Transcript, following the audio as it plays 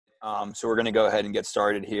So we're going to go ahead and get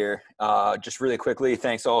started here. Just really quickly,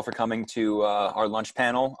 thanks all for coming to our lunch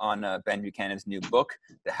panel on Ben Buchanan's new book,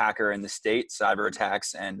 The Hacker and the State, Cyber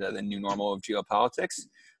Attacks and the New Normal of Geopolitics.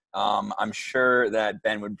 I'm sure that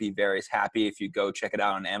Ben would be very happy if you go check it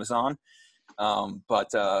out on Amazon. You'll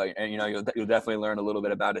definitely learn a little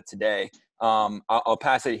bit about it today. I'll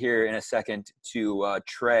pass it here in a second to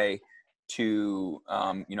Trey to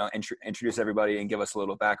introduce everybody and give us a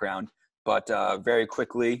little background. But very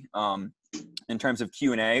quickly, in terms of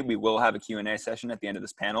Q&A, we will have a Q&A session at the end of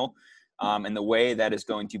this panel. And the way that is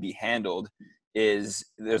going to be handled is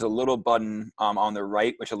there's a little button on the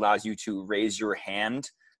right which allows you to raise your hand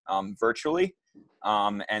virtually.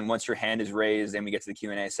 And once your hand is raised and we get to the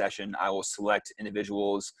Q&A session, I will select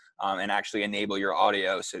individuals and actually enable your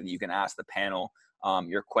audio so that you can ask the panel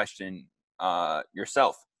your question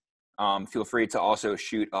yourself. Feel free to also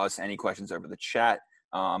shoot us any questions over the chat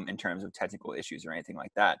in terms of technical issues or anything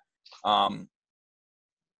like that. On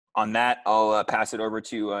that, I'll pass it over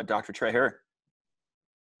to Dr. Trey Herr.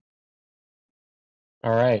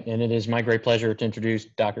 All right, and it is my great pleasure to introduce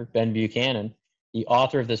Dr. Ben Buchanan, the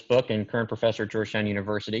author of this book and current professor at Georgetown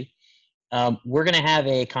University. We're going to have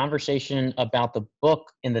a conversation about the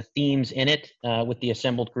book and the themes in it with the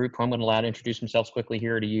assembled group, who I'm going to allow to introduce themselves quickly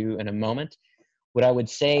here to you in a moment. What I would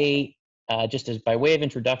say, just as by way of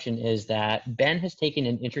introduction, is that Ben has taken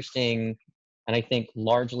an interesting and I think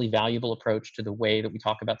largely valuable approach to the way that we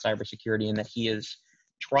talk about cybersecurity, and that he has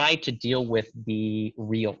tried to deal with the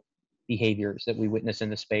real behaviors that we witness in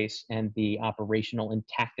the space and the operational and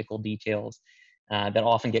tactical details that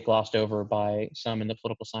often get glossed over by some in the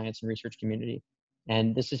political science and research community.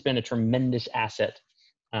 And this has been a tremendous asset,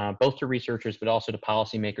 both to researchers, but also to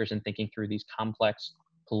policymakers in thinking through these complex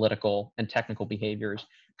political and technical behaviors,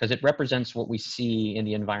 because it represents what we see in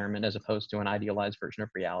the environment as opposed to an idealized version of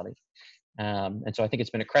reality. And so I think it's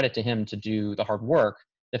been a credit to him to do the hard work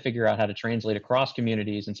to figure out how to translate across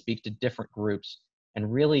communities and speak to different groups,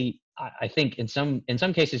 and really, I think in some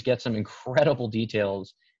cases, get some incredible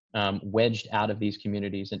details wedged out of these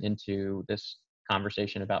communities and into this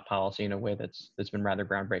conversation about policy in a way that's been rather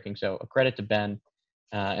groundbreaking. So a credit to Ben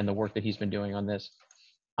and the work that he's been doing on this.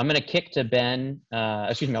 I'm going to kick to Ben,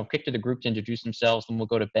 I'll kick to the group to introduce themselves, and we'll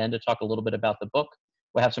go to Ben to talk a little bit about the book.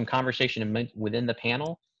 We'll have some conversation within the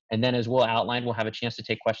panel, and then as we'll outline, we'll have a chance to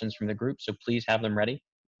take questions from the group, so please have them ready,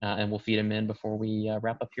 and we'll feed them in before we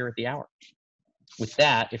wrap up here at the hour. With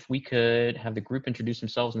that, if we could have the group introduce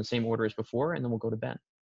themselves in the same order as before, and then we'll go to Ben.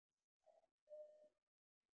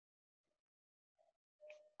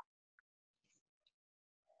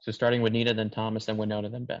 So starting with Nina, then Thomas, then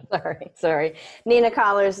Winnona, then Ben. Sorry. Nina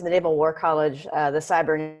Kollars, the Naval War College, the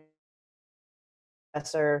cyber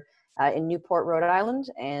professor in Newport, Rhode Island,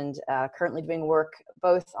 and currently doing work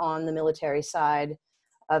both on the military side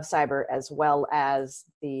of cyber as well as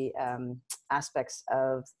the aspects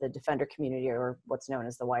of the defender community, or what's known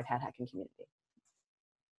as the white hat hacking community.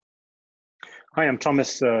 Hi, I'm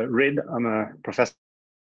Thomas Ridd. I'm a professor.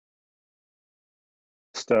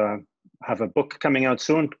 Have a book coming out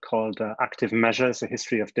soon called Active Measures: A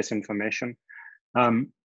History of Disinformation.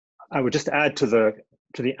 I would just add to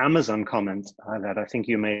the Amazon comment that I think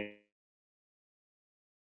you made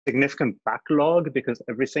significant backlog because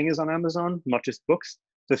everything is on Amazon, not just books.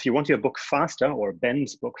 So if you want your book faster, or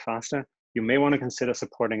Ben's book faster, you may want to consider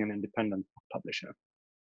supporting an independent publisher.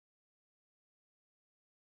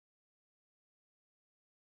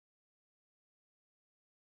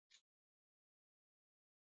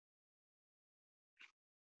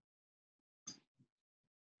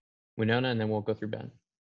 Winnona, and then we'll go through Ben.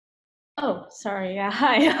 Oh, sorry. Yeah,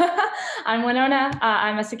 hi. I'm Winnona.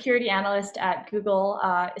 I'm a security analyst at Google,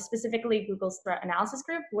 specifically Google's threat analysis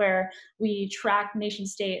group, where we track nation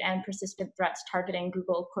state and persistent threats targeting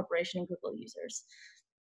Google Corporation and Google users.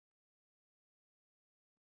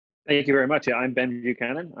 Thank you very much. Yeah, I'm Ben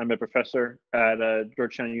Buchanan. I'm a professor at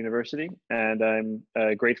Georgetown University, and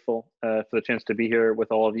I'm grateful for the chance to be here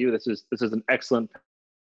with all of you. This is an excellent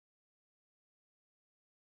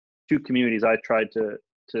two communities I tried to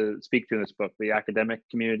speak to in this book: the academic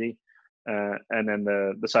community and then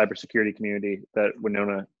the cybersecurity community that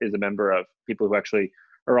Winnona is a member of, people who actually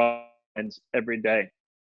are on every day.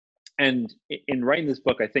 And in writing this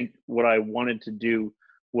book, I think what I wanted to do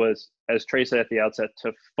was, as Trey said at the outset,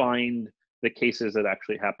 to find the cases that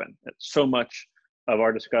actually happen. So much of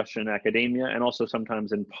our discussion in academia, and also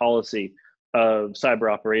sometimes in policy, of cyber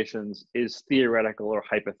operations is theoretical or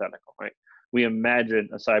hypothetical, right? We imagine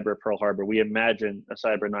a cyber Pearl Harbor, we imagine a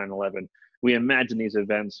cyber 9/11, we imagine these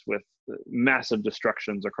events with massive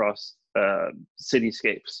destructions across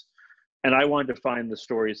cityscapes. And I wanted to find the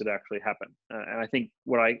stories that actually happen. And I think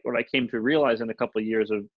what I came to realize in a couple of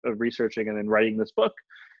years of researching and then writing this book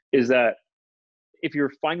is that if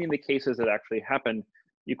you're finding the cases that actually happen,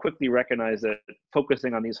 you quickly recognize that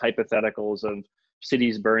focusing on these hypotheticals of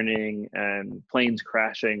cities burning and planes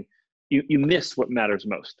crashing, you miss what matters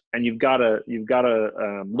most. And you've got to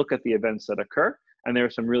look at the events that occur. And there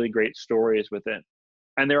are some really great stories within.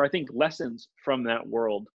 And there are, I think, lessons from that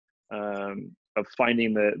world of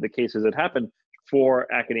finding the cases that happen for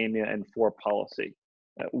academia and for policy.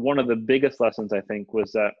 One of the biggest lessons, I think,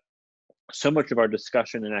 was that so much of our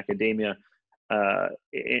discussion in academia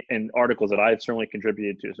in articles that I've certainly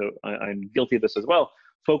contributed to, so I'm guilty of this as well,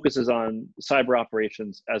 focuses on cyber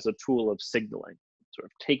operations as a tool of signaling, sort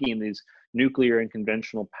of taking these nuclear and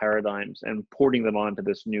conventional paradigms and porting them onto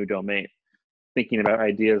this new domain, thinking about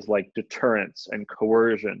ideas like deterrence and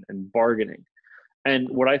coercion and bargaining. And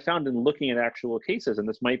what I found in looking at actual cases, and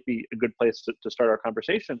this might be a good place to start our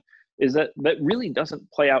conversation, is that really doesn't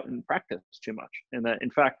play out in practice too much. And that,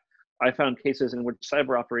 in fact, I found cases in which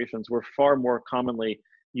cyber operations were far more commonly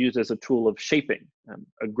used as a tool of shaping,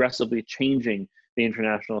 aggressively changing the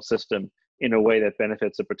international system in a way that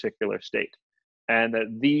benefits a particular state. And that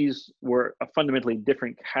these were a fundamentally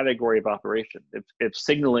different category of operation. If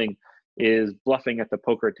signaling is bluffing at the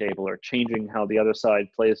poker table or changing how the other side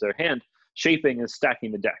plays their hand, shaping is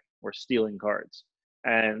stacking the deck or stealing cards.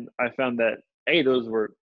 And I found that A, those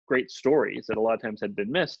were great stories that a lot of times had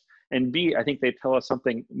been missed, and B, I think they tell us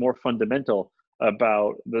something more fundamental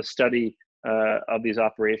about the study of these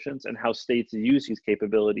operations and how states use these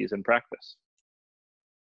capabilities in practice.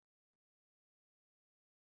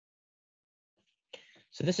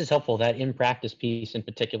 So this is helpful, that in practice piece in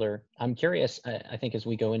particular. I'm curious, I think as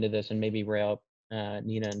we go into this and maybe rail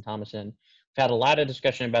Nina and Thomason, we've had a lot of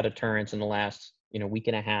discussion about deterrence in the last week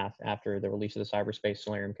and a half after the release of the Cyberspace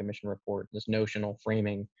Solarium Commission report, this notional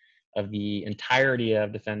framing of the entirety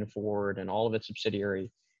of Defend Forward and all of its subsidiary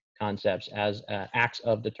concepts as acts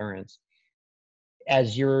of deterrence.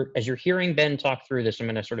 As you're hearing Ben talk through this, I'm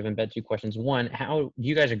going to sort of embed two questions. One, how do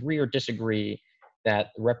you guys agree or disagree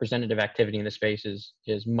that representative activity in the space is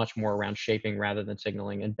much more around shaping rather than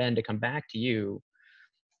signaling? And Ben, to come back to you,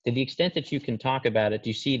 to the extent that you can talk about it, do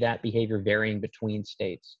you see that behavior varying between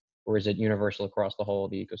states, or is it universal across the whole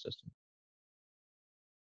of the ecosystem?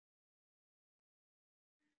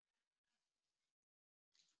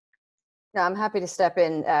 No, I'm happy to step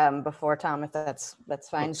in before Tom, if that's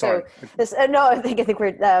fine. Oh, sorry. So this, no, I think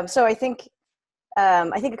we're. So I think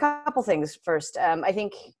a couple things. First, I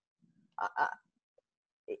think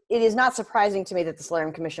it is not surprising to me that the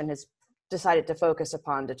Solarium Commission has decided to focus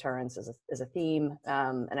upon deterrence as a theme,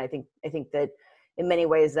 and I think that in many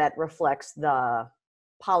ways that reflects the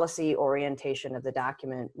policy orientation of the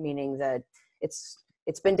document, meaning that it's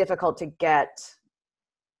been difficult to get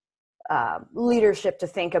leadership to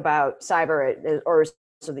think about cyber or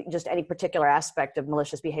just any particular aspect of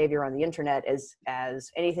malicious behavior on the internet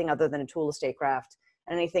as anything other than a tool of statecraft,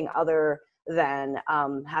 and anything other than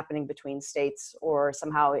happening between states or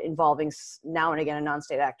somehow involving now and again a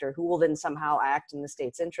non-state actor who will then somehow act in the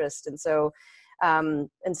state's interest. And so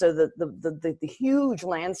the huge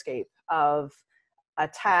landscape of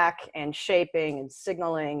attack and shaping and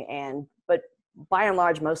signaling but by and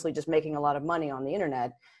large mostly just making a lot of money on the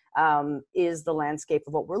internet is the landscape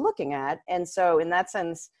of what we're looking at. And so in that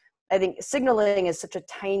sense, I think signaling is such a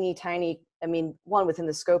tiny, one within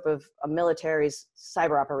the scope of a military's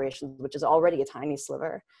cyber operations, which is already a tiny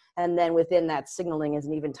sliver. And then within that, signaling is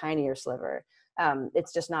an even tinier sliver.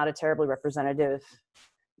 It's just not a terribly representative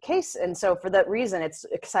case. And so for that reason, it's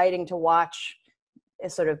exciting to watch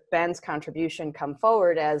sort of Ben's contribution come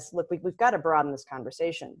forward as, look, we've got to broaden this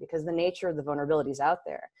conversation because the nature of the vulnerabilities out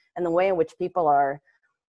there and the way in which people are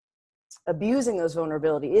abusing those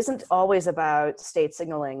vulnerabilities isn't always about state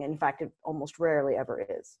signaling. In fact, it almost rarely ever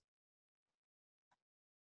is.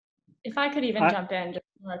 If I could even jump in just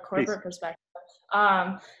from a corporate perspective,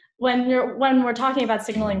 when we're talking about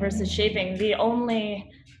signaling versus shaping, the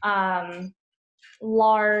only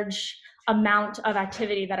large amount of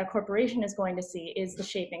activity that a corporation is going to see is the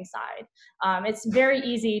shaping side. It's very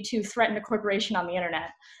easy to threaten a corporation on the internet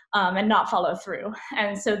and not follow through.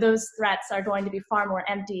 And so those threats are going to be far more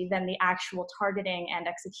empty than the actual targeting and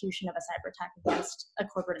execution of a cyber attack against a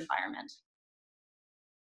corporate environment.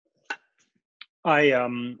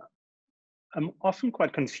 I'm often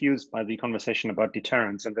quite confused by the conversation about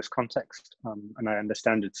deterrence in this context. And I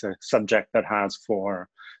understand it's a subject that has, for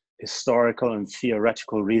historical and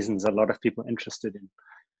theoretical reasons, a lot of people interested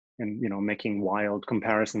in making wild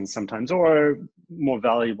comparisons sometimes, or more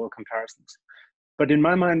valuable comparisons. But in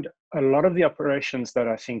my mind, a lot of the operations that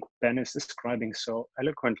I think Ben is describing so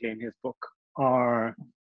eloquently in his book are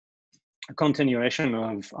a continuation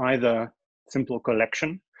of either simple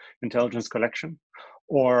collection, intelligence collection,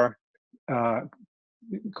 or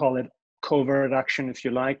call it covert action, if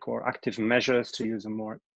you like, or active measures, to use a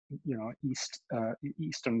more,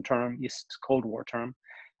 Eastern term, East Cold War term.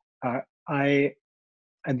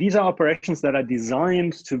 And these are operations that are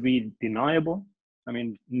designed to be deniable. I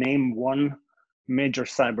mean, name one major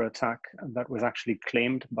cyber attack that was actually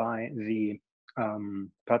claimed by the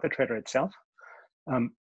perpetrator itself,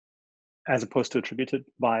 as opposed to attributed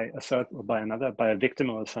by a third or by another, by a victim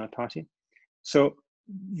or a third party. So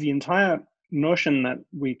the entire notion that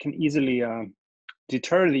we can easily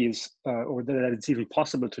deter these, or that it's even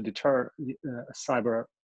possible to deter cyber,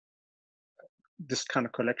 this kind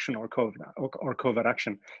of collection or covert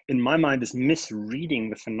action, in my mind, is misreading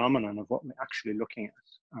the phenomenon of what we're actually looking at.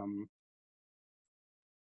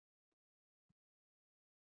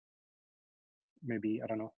 Maybe, I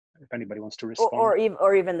don't know if anybody wants to respond. Or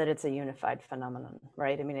even that it's a unified phenomenon,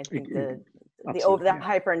 right? I mean, I think the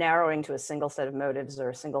hyper narrowing to a single set of motives or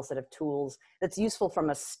a single set of tools that's useful from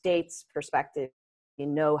a state's perspective. You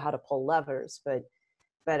know how to pull levers, but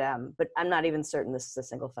I'm not even certain this is a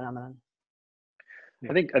single phenomenon.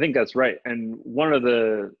 I think that's right. And one of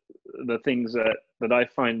the things that I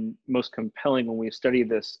find most compelling when we study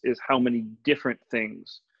this is how many different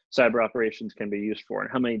things cyber operations can be used for,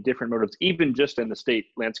 and how many different motives, even just in the state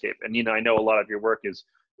landscape. And I know a lot of your work is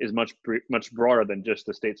much broader than just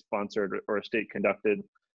the state-sponsored or a state-conducted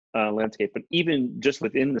landscape. But even just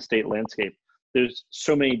within the state landscape, there's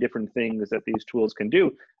so many different things that these tools can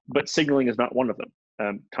do. But signaling is not one of them.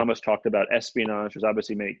 Thomas talked about espionage. There's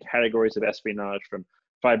obviously many categories of espionage, from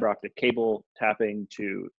fiber optic cable tapping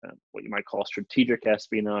to what you might call strategic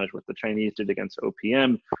espionage, what the Chinese did against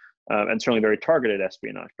OPM, and certainly very targeted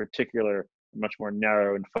espionage, particular, much more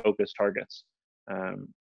narrow and focused targets.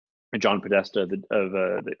 John Podesta of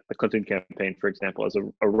the Clinton campaign, for example, is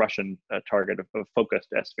a Russian target of focused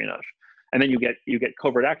espionage. And then you get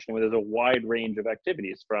covert action, where there's a wide range of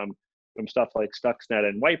activities, from stuff like Stuxnet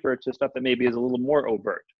and Wiper to stuff that maybe is a little more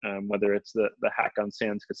overt, whether it's the hack on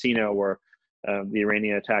Sands Casino or the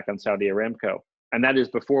Iranian attack on Saudi Aramco. And that is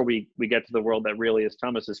before we get to the world that really is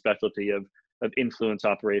Thomas's specialty of influence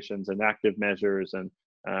operations and active measures, and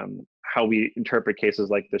how we interpret cases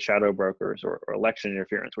like the shadow brokers or election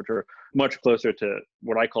interference, which are much closer to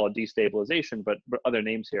what I call a destabilization, but other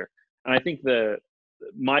names here. And I think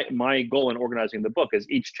my goal in organizing the book is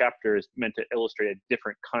each chapter is meant to illustrate a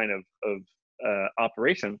different kind of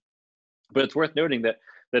operation. But it's worth noting that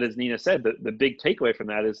as Nina said, the big takeaway from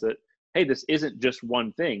that is that, hey, this isn't just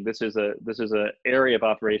one thing. This is a area of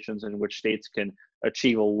operations in which states can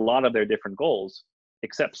achieve a lot of their different goals,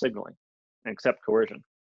 except signaling and except coercion.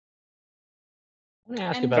 I want to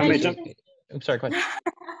ask about this. I'm sorry, go ahead.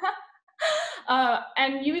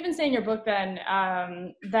 And you even say in your book, Ben,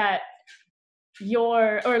 that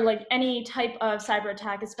any type of cyber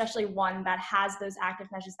attack, especially one that has those active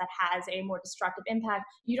measures, that has a more destructive impact,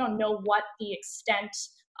 you don't know what the extent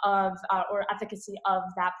of or efficacy of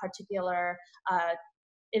that particular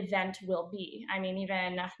event will be. I mean,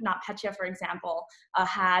 even NotPetya, for example,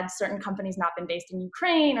 had certain companies not been based in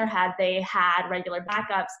Ukraine, or had they had regular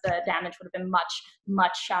backups, the damage would have been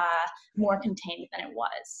much more contained than it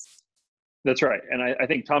was. That's right, and I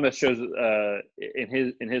think Thomas shows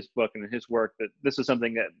in his book and in his work that this is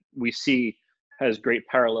something that we see has great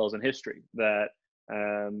parallels in history. That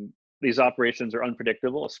these operations are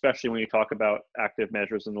unpredictable, especially when you talk about active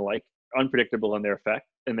measures and the like, unpredictable in their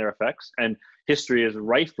effects. And history is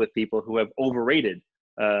rife with people who have overrated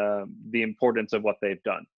the importance of what they've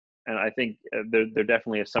done. And I think there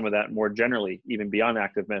definitely is some of that more generally, even beyond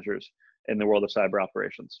active measures, in the world of cyber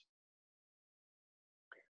operations.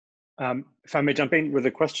 If I may jump in with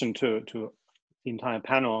a question to the entire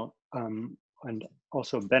panel, and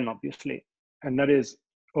also Ben, obviously, and that is,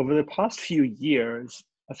 over the past few years,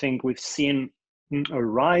 I think we've seen a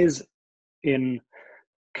rise in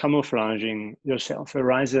camouflaging yourself, a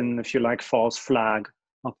rise in, if you like, false flag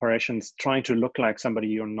operations, trying to look like somebody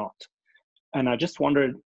you're not. And I just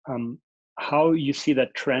wondered how you see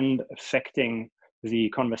that trend affecting the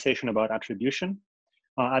conversation about attribution.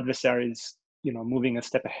 Are adversaries, moving a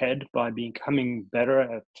step ahead by becoming better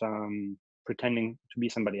at pretending to be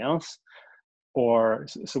somebody else? Or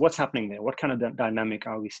so what's happening there? What kind of dynamic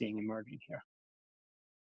are we seeing emerging here?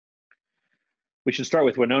 We should start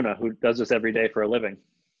with Winnona, who does this every day for a living.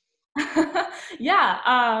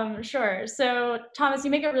 Yeah, sure. So Thomas, you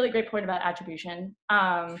make a really great point about attribution.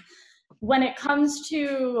 when it comes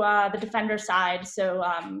to the defender side, so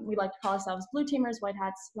we like to call ourselves blue teamers, white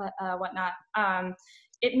hats, whatnot,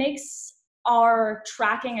 it makes our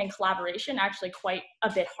tracking and collaboration actually quite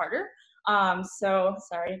a bit harder. So,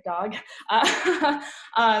 sorry, dog.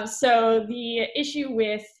 So the issue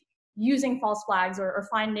with using false flags or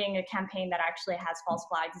finding a campaign that actually has false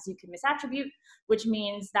flags is you can misattribute, which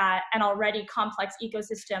means that an already complex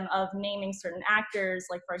ecosystem of naming certain actors,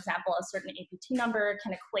 like for example, a certain APT number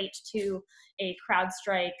can equate to a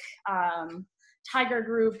CrowdStrike Tiger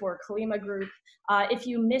group or Kalima group. If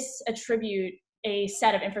you misattribute a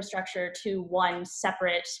set of infrastructure to one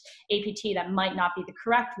separate APT that might not be the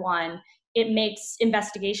correct one, it makes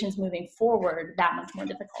investigations moving forward that much more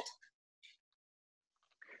difficult.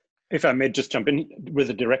 If I may just jump in with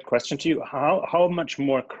a direct question to you, how much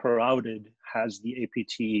more crowded has the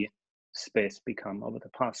APT space become over the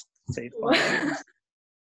past, say, 5 years?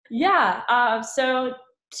 Yeah, so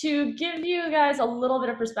to give you guys a little bit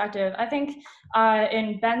of perspective, I think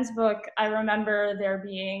in Ben's book, I remember there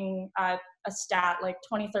being a stat, like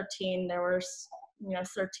 2013, there were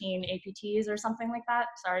 13 APTs or something like that.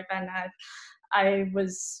 Sorry, Ben, I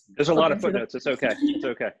was... There's a lot of footnotes, it's okay, it's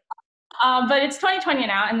okay. But it's 2020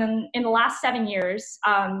 now, and then in the last 7 years,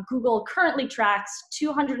 Google currently tracks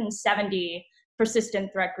 270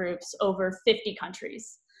 persistent threat groups over 50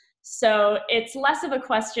 countries. So it's less of a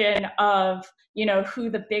question of, who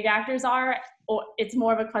the big actors are, or it's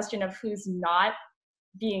more of a question of who's not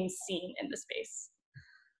being seen in the space.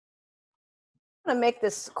 I'm going to make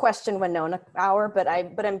this question Winnona hour, but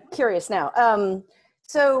I'm curious now.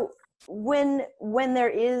 So when there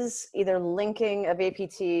is either linking of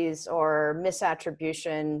APTs or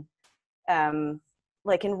misattribution,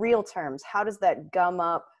 like in real terms, how does that gum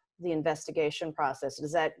up the investigation process?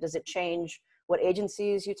 Does it change what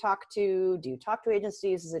agencies you talk to? Do you talk to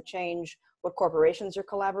agencies? Does it change what corporations you're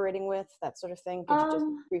collaborating with? That sort of thing. Could you just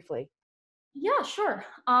briefly? Yeah, sure.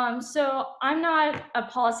 So I'm not a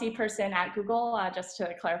policy person at Google, just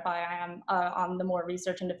to clarify, I am on the more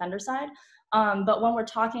research and defender side. But when we're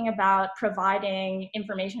talking about providing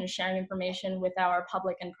information and sharing information with our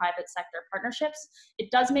public and private sector partnerships, it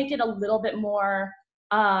does make it a little bit more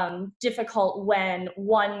difficult when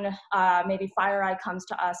one maybe FireEye comes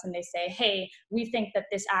to us and they say, hey, we think that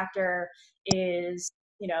this actor is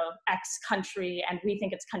X country, and we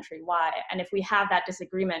think it's country Y. And if we have that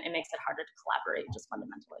disagreement, it makes it harder to collaborate, just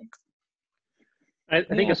fundamentally.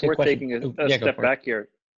 I think it's worth taking a step back here.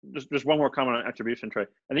 Just one more comment on attribution, Trey.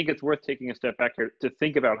 I think it's worth taking a step back here to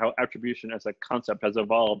think about how attribution as a concept has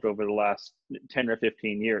evolved over the last 10 or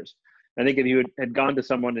 15 years. I think if you had gone to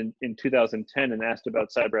someone in 2010 and asked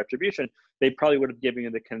about cyber attribution, they probably would have given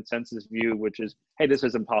you the consensus view, which is, hey, this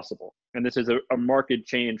is impossible. And this is a marked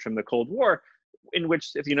change from the Cold War, in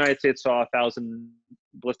which if the United States saw 1,000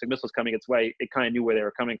 ballistic missiles coming its way, it kind of knew where they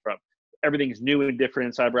were coming from. Everything's new and different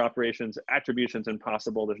in cyber operations. Attribution's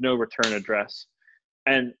impossible. There's no return address.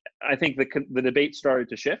 And I think the debate started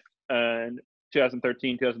to shift in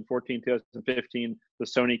 2013, 2014, 2015, the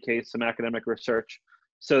Sony case, some academic research.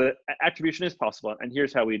 So that attribution is possible, and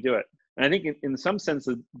here's how we do it. And I think in some sense,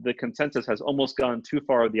 the consensus has almost gone too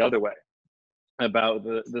far the other way about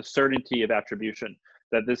the certainty of attribution,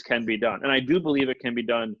 that this can be done. And I do believe it can be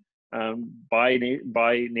done by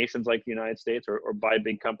nations like the United States or by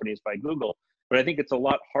big companies, by Google. But I think it's a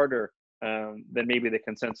lot harder than maybe the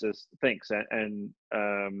consensus thinks. And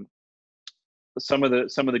some of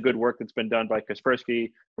the good work that's been done by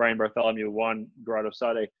Kaspersky, Brian Bartholomew, Juan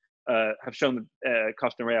Guirado-Sade, have shown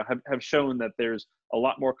have shown that there's a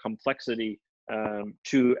lot more complexity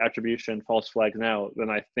to attribution false flags now than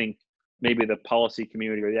I think maybe the policy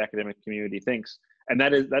community or the academic community thinks. And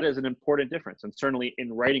that is an important difference. And certainly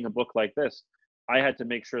in writing a book like this, I had to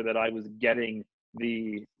make sure that I was getting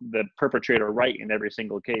the perpetrator right in every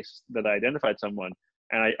single case that I identified someone.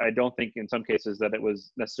 And I don't think in some cases that it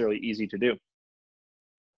was necessarily easy to do.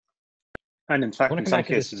 And in fact, in some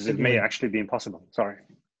cases, it may actually be impossible. Sorry.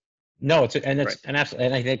 No, and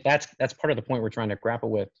I think that's part of the point we're trying to grapple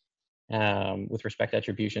with respect to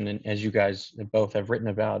attribution, and as you guys both have written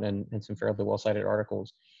about in some fairly well-cited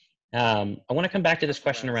articles. I want to come back to this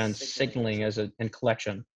question around signaling and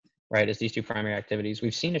collection, right, as these two primary activities.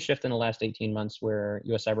 We've seen a shift in the last 18 months where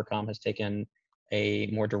U.S. Cybercom has taken a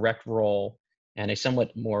more direct role and a somewhat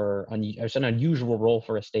more unusual role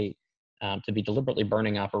for a state to be deliberately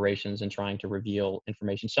burning operations and trying to reveal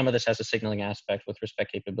information. Some of this has a signaling aspect with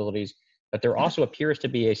respect capabilities, but there also appears to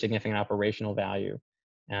be a significant operational value.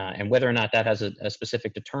 And whether or not that has a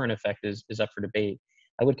specific deterrent effect is up for debate.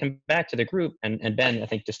 I would come back to the group, and Ben, I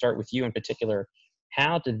think to start with you in particular,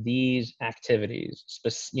 how do these activities,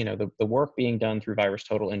 the work being done through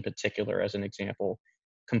VirusTotal in particular, as an example,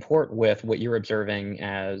 comport with what you're observing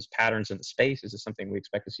as patterns in the space? Is this something we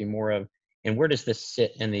expect to see more of? And where does this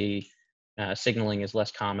sit in the signaling is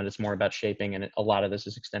less common, it's more about shaping, and a lot of this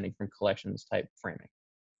is extending from collections type framing?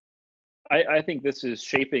 I think this is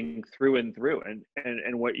shaping through and through.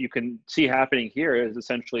 And what you can see happening here is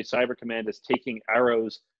essentially Cyber Command is taking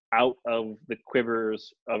arrows out of the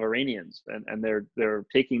quivers of Iranians. And they're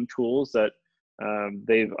taking tools that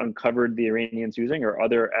they've uncovered the Iranians using or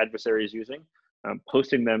other adversaries using,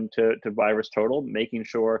 posting them to VirusTotal, making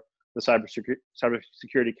sure the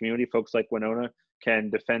cybersecurity community, folks like Winnona, can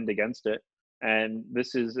defend against it. And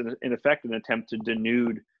this is, in effect, an attempt to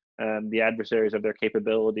denude the adversaries of their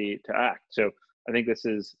capability to act. So I think this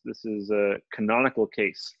is a canonical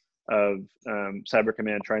case of Cyber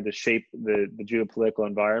Command trying to shape the geopolitical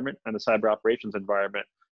environment and the cyber operations environment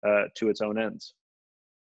to its own ends.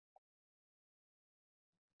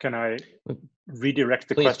 Can I redirect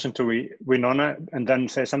the Please. question to Winnona and then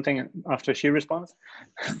say something after she responds?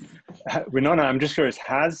 Winnona, I'm just curious,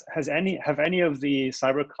 have any of the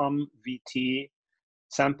Cybercom VT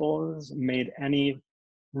samples made any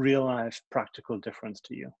real life practical difference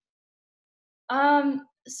to you?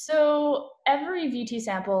 So every VT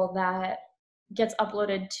sample that gets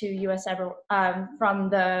uploaded to US Cyber from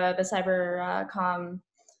the Cybercom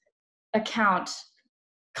account,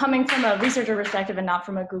 coming from a researcher perspective and not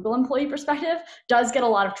from a Google employee perspective, does get a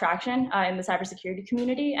lot of traction in the cybersecurity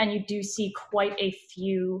community. And you do see quite a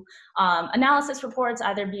few analysis reports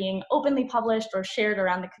either being openly published or shared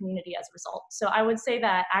around the community as a result. So I would say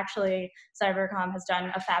that actually Cybercom has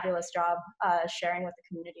done a fabulous job sharing with the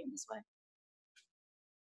community in this way.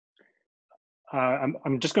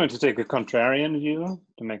 I'm just going to take a contrarian view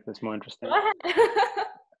to make this more interesting. Go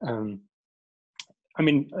ahead. I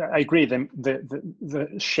mean, I agree. The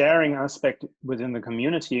sharing aspect within the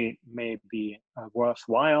community may be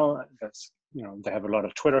worthwhile. That's, they have a lot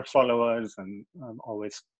of Twitter followers and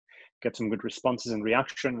always get some good responses and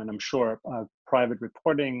reaction. And I'm sure private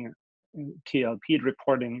reporting, TLP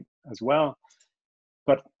reporting as well.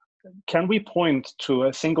 But can we point to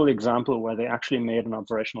a single example where they actually made an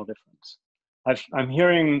operational difference? I'm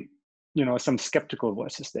hearing, some skeptical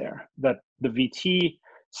voices there that the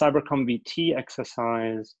Cybercom VT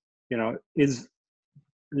exercise, is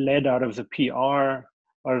led out of the PR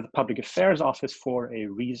or the public affairs office for a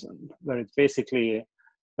reason. That it's basically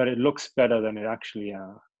that it looks better than it actually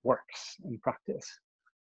works in practice.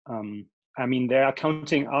 I mean, they're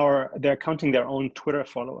counting their own Twitter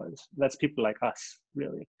followers. That's people like us,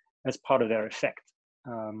 really, as part of their effect.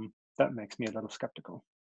 That makes me a little skeptical.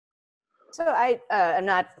 So I'm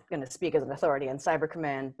not going to speak as an authority on Cyber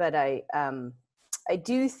Command, but I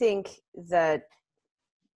do think that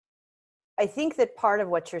part of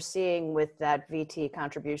what you're seeing with that VT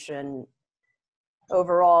contribution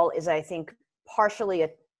overall is, I think, partially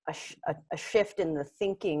a shift in the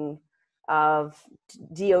thinking of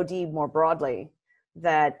DoD more broadly.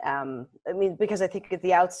 That because I think at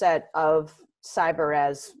the outset of cyber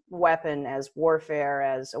as weapon, as warfare,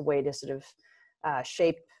 as a way to sort of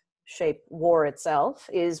shape war itself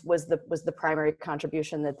was the primary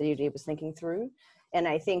contribution that the DoD was thinking through. And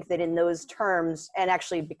I think that in those terms, and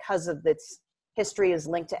actually because of its history is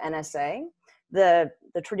linked to NSA, the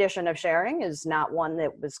tradition of sharing is not one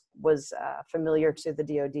that was familiar to the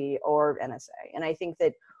DoD or NSA. And I think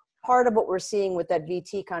that part of what we're seeing with that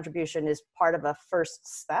VT contribution is part of a first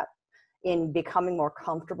step in becoming more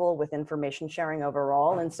comfortable with information sharing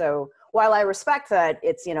overall. And so while I respect that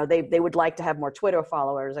it's, they would like to have more Twitter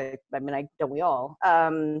followers, don't we all?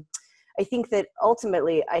 I think that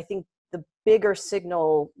ultimately, the bigger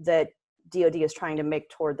signal that DoD is trying to make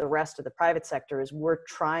toward the rest of the private sector is we're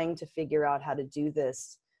trying to figure out how to do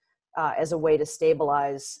this as a way to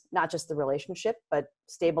stabilize not just the relationship, but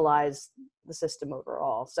stabilize the system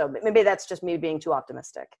overall. So maybe that's just me being too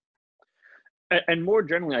optimistic. And more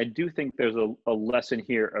generally, I do think there's a lesson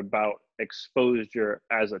here about exposure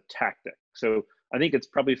as a tactic. So I think it's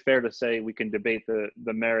probably fair to say we can debate the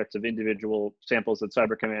merits of individual samples that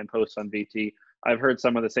Cyber Command posts on VT. I've heard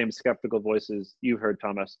some of the same skeptical voices you've heard,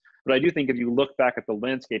 Thomas. But I do think if you look back at the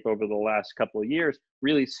landscape over the last couple of years,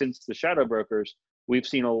 really since the shadow brokers, we've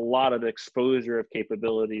seen a lot of exposure of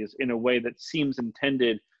capabilities in a way that seems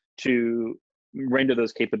intended to render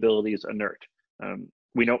those capabilities inert.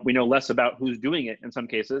 We know less about who's doing it in some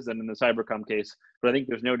cases than in the Cybercom case, but I think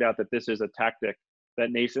there's no doubt that this is a tactic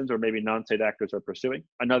that nations or maybe non-state actors are pursuing.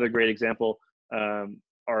 Another great example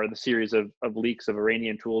are the series of leaks of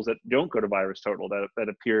Iranian tools that don't go to VirusTotal that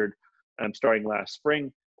appeared starting last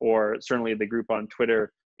spring, or certainly the group on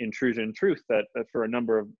Twitter intrusion in truth that for a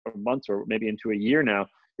number of months or maybe into a year now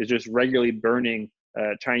is just regularly burning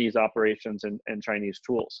Chinese operations and Chinese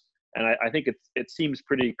tools. And I think it seems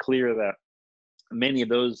pretty clear that many of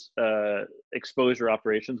those exposure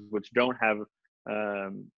operations, which don't have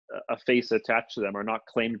a face attached to them, are not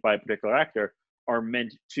claimed by a particular actor, are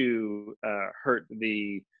meant to hurt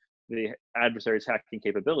the adversary's hacking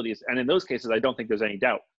capabilities. And in those cases, I don't think there's any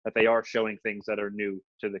doubt that they are showing things that are new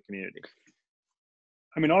to the community.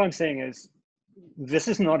 I mean, all I'm saying is, this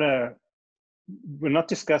is not we're not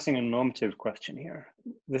discussing a normative question here.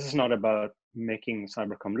 This is not about making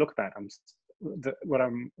Cybercom look bad. What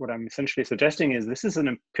I'm essentially suggesting is this is an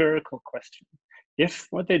empirical question. If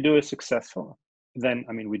what they do is successful, then,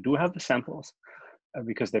 I mean, we do have the samples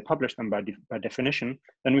because they publish them by definition,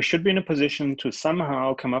 then we should be in a position to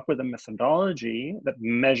somehow come up with a methodology that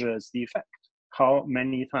measures the effect. How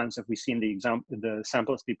many times have we seen the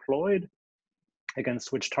samples deployed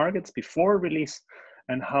against which targets before release,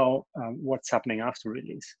 and how what's happening after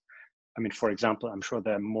release? I mean, for example, I'm sure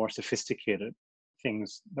there are more sophisticated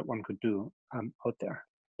things that one could do out there.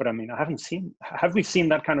 But I mean, have we seen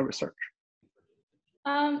that kind of research?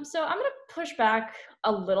 So I'm going to push back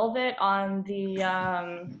a little bit on the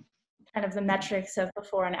kind of the metrics of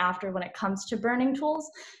before and after when it comes to burning tools,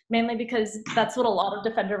 mainly because that's what a lot of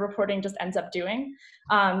Defender reporting just ends up doing.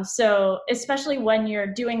 So especially when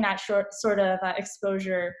you're doing that sort of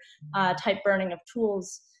exposure type burning of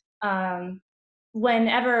tools,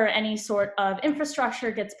 whenever any sort of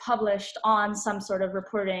infrastructure gets published on some sort of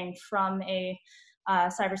reporting from a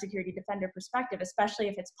cybersecurity defender perspective, especially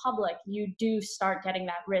if it's public, you do start getting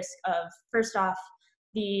that risk of, first off,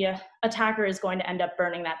 the attacker is going to end up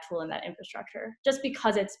burning that tool and that infrastructure just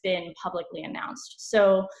because it's been publicly announced.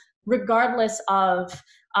 So regardless of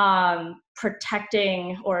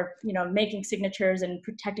protecting or making signatures and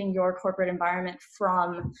protecting your corporate environment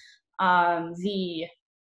from the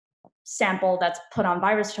sample that's put on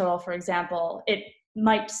VirusTotal, for example, it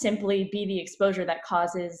might simply be the exposure that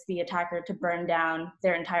causes the attacker to burn down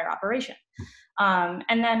their entire operation.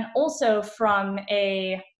 And then also from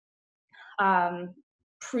a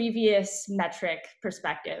previous metric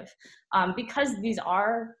perspective, because these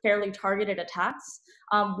are fairly targeted attacks,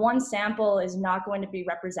 one sample is not going to be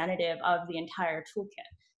representative of the entire toolkit.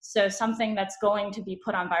 So something that's going to be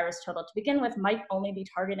put on VirusTotal to begin with might only be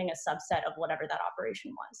targeting a subset of whatever that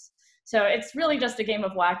operation was. So it's really just a game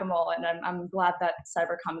of whack-a-mole, and I'm glad that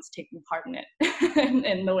Cybercom is taking part in it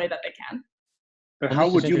in the way that they can. But how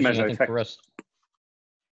would you measure effect?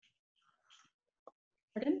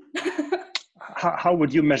 Pardon? How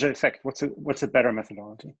would you measure effect? What's a better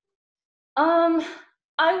methodology?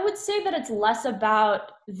 I would say that it's less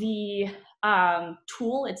about the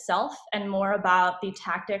tool itself and more about the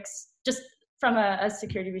tactics, just from a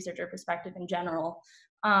security researcher perspective in general.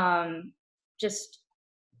 Just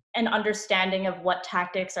an understanding of what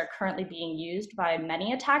tactics are currently being used by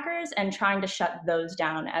many attackers and trying to shut those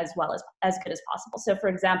down as well as good as possible. So for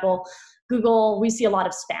example, Google, we see a lot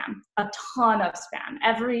of spam, a ton of spam.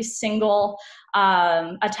 Every single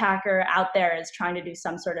attacker out there is trying to do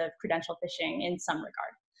some sort of credential phishing in some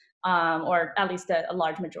regard, or at least a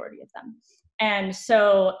large majority of them. And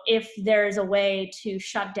so if there's a way to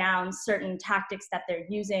shut down certain tactics that they're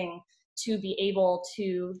using to be able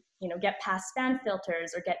to get past spam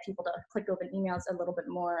filters or get people to click open emails a little bit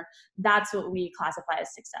more, that's what we classify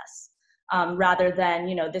as success, rather than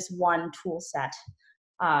this one tool set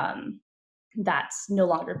that's no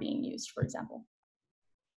longer being used, for example.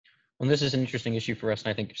 Well, this is an interesting issue for us,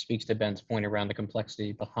 and I think it speaks to Ben's point around the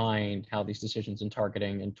complexity behind how these decisions in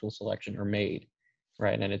targeting and tool selection are made,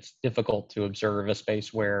 right? And it's difficult to observe a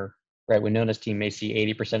space where, right, Winnona's team may see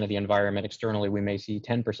 80% of the environment externally, we may see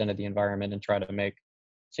 10% of the environment and try to make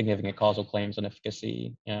significant causal claims on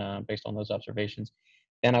efficacy based on those observations.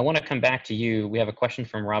 And I want to come back to you. We have a question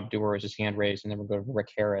from Rob Dewar as his hand raised, and then we'll go to Rick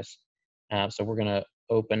Harris. So we're going to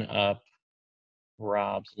open up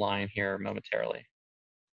Rob's line here momentarily.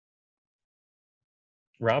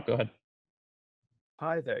 Rob, go ahead.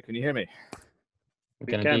 Hi there, can you hear me? We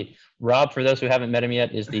can indeed. Rob, for those who haven't met him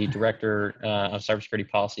yet, is the Director of Cybersecurity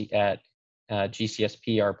Policy at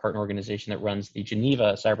GCSP, our partner organization that runs the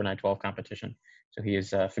Geneva Cyber 912 competition. So he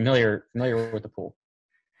is familiar with the pool.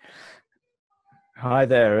 Hi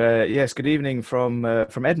there. Yes, good evening from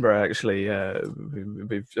Edinburgh. Actually,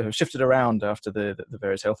 we've shifted around after the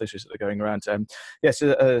various health issues that are going around.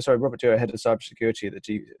 Sorry, Robert Dewar, head of cybersecurity at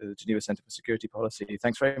the Geneva Centre for Security Policy.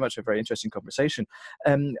 Thanks very much for a very interesting conversation.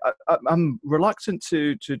 I'm reluctant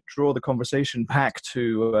to draw the conversation back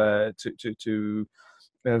to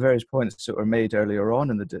various points that were made earlier on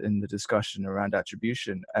in the discussion around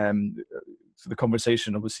attribution. So the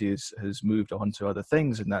conversation obviously has moved on to other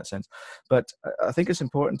things in that sense, but I think it's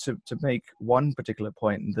important to make one particular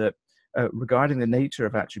point that regarding the nature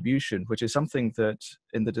of attribution, which is something that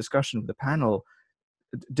in the discussion of the panel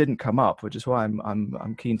didn't come up, which is why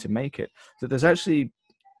I'm keen to make it. That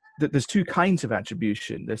there's two kinds of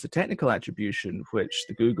attribution. There's the technical attribution, which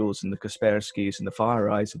the Googles and the Kasperskys and the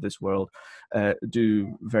FireEyes of this world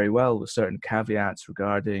do very well, with certain caveats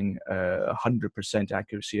regarding 100%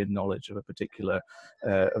 accuracy and knowledge of a particular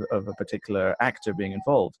actor being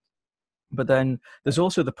involved. But then there's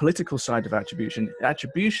also the political side of attribution.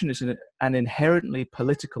 Attribution is an inherently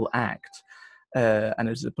political act. And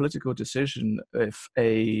it's a political decision if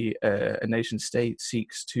a nation state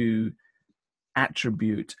seeks to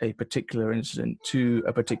attribute a particular incident to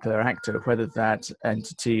a particular actor, whether that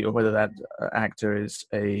entity or whether that actor is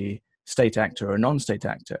a state actor or a non-state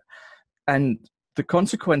actor. And the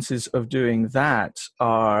consequences of doing that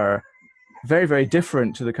are very, very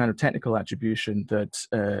different to the kind of technical attribution that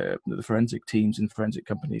the forensic teams and forensic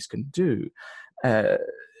companies can do.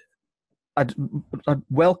 I'd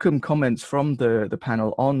welcome comments from the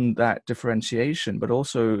panel on that differentiation, but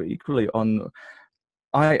also equally on,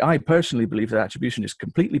 I personally believe that attribution is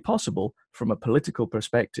completely possible from a political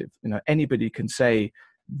perspective. You know, anybody can say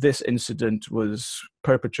this incident was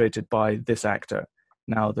perpetrated by this actor.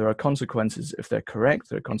 Now, there are consequences if they're correct,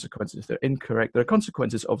 there are consequences if they're incorrect, there are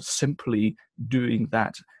consequences of simply doing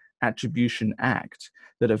that attribution act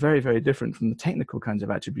that are very, very different from the technical kinds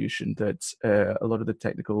of attribution that a lot of the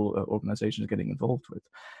technical organizations are getting involved with.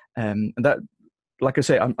 And that, like I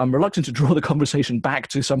say, I'm reluctant to draw the conversation back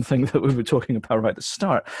to something that we were talking about right at the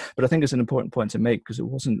start, but I think it's an important point to make because it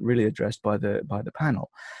wasn't really addressed by the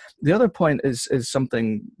panel. The other point is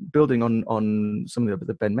something building on something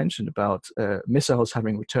that Ben mentioned about missiles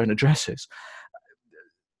having return addresses.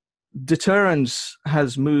 Deterrence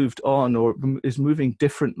has moved on, or is moving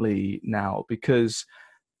differently now, because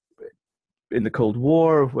in the Cold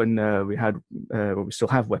War, when we still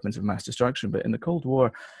have weapons of mass destruction, but in the Cold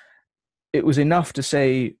War, it was enough to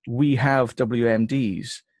say we have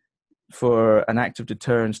WMDs for an act of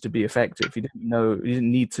deterrence to be effective. You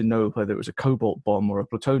didn't need to know whether it was a cobalt bomb or a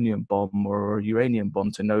plutonium bomb or a uranium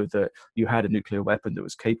bomb to know that you had a nuclear weapon that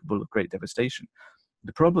was capable of great devastation.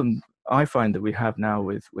 The problem I find that we have now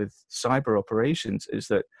with cyber operations is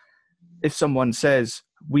that if someone says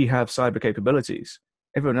we have cyber capabilities,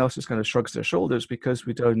 everyone else just kind of shrugs their shoulders because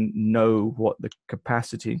we don't know what the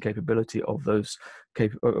capacity and capability of those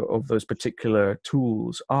particular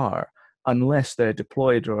tools are, unless they're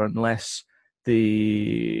deployed or unless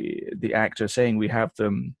the actor saying we have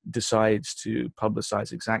them decides to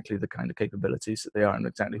publicize exactly the kind of capabilities that they are and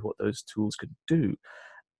exactly what those tools could do.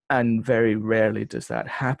 And very rarely does that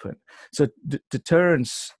happen. So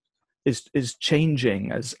deterrence is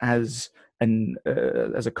changing as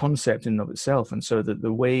a concept in and of itself, and so that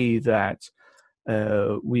the way that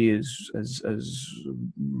we as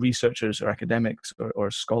researchers or academics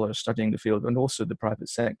or scholars studying the field, and also the private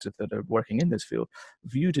sector that are working in this field,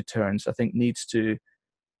 view deterrence, I think needs to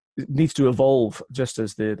evolve just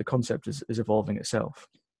as the concept is evolving itself.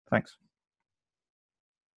 Thanks.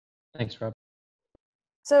 Thanks, Rob.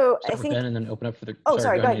 So Start I think Ben and then open up for the. Oh,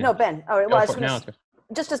 sorry. Go ahead. No, Ben. Oh, well, I was going to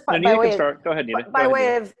just by way of, go ahead, Nina. By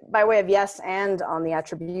way of yes, and on the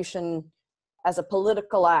attribution as a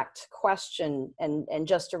political act question, and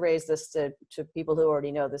just to raise this to people who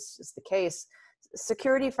already know this is the case,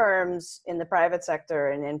 security firms in the private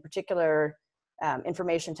sector, and in particular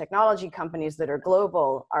information technology companies that are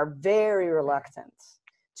global, are very reluctant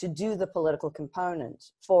to do the political component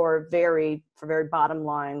for very bottom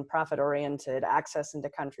line, profit oriented access into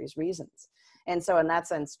countries reasons. And so in that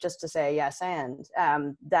sense, just to say yes, and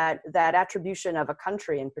that attribution of a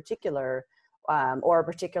country in particular, or a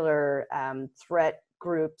particular threat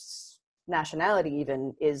group's nationality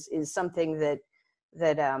even, is something that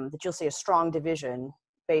you'll see a strong division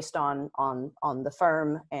based on the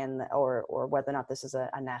firm and or whether or not this is a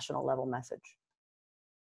national level message.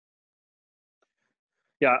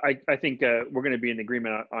 Yeah, I think we're going to be in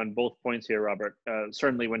agreement on both points here, Robert.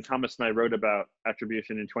 Certainly when Thomas and I wrote about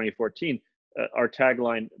attribution in 2014, our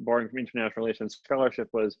tagline, borrowing from international relations scholarship,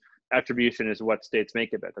 was attribution is what states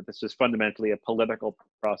make of it, that this is fundamentally a political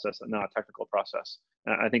process and not a technical process.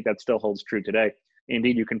 I think that still holds true today.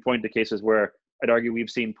 Indeed, you can point to cases where I'd argue we've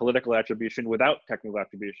seen political attribution without technical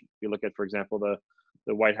attribution. If you look at, for example,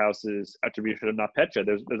 the White House's attribution of NotPetya,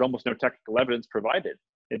 there's almost no technical evidence provided.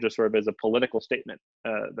 It just sort of is a political statement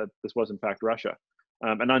that this was in fact Russia.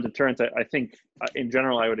 And on deterrence, I think in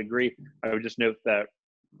general I would agree. I would just note that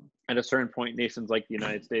at a certain point, nations like the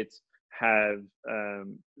United States have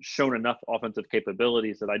shown enough offensive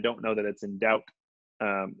capabilities that I don't know that it's in doubt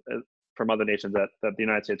from other nations that the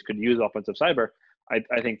United States could use offensive cyber.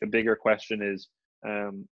 I think the bigger question is,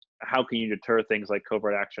 how can you deter things like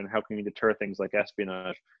covert action? How can you deter things like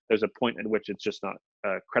espionage? There's a point at which it's just not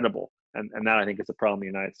credible. And that, I think, is a problem the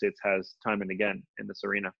United States has time and again in this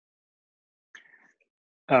arena.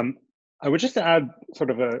 I would just add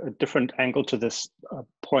sort of a different angle to this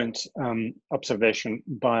point observation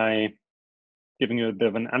by giving you a bit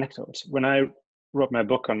of an anecdote. When I wrote my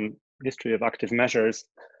book on history of active measures,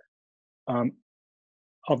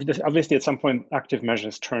 obviously at some point active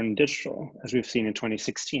measures turned digital, as we've seen in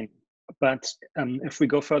 2016. But if we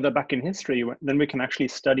go further back in history, then we can actually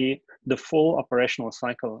study the full operational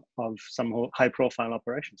cycle of some high-profile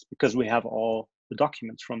operations, because we have all the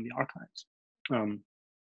documents from the archives.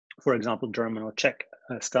 For example, German or Czech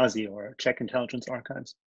Stasi or Czech intelligence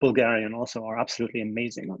archives. Bulgarian also are absolutely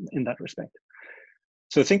amazing in that respect.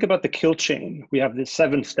 So think about the kill chain. We have the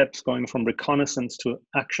 7 steps going from reconnaissance to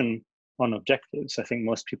action on objectives. I think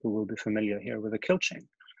most people will be familiar here with the kill chain.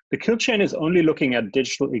 The kill chain is only looking at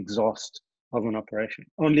digital exhaust of an operation,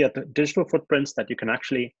 only at the digital footprints that you can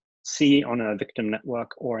actually see on a victim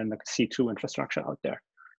network or in the C2 infrastructure out there.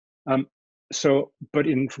 But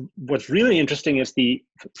what's really interesting is the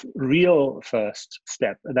real first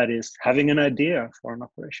step, that is having an idea for an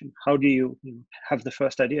operation. How do you have the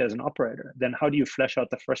first idea as an operator? Then how do you flesh out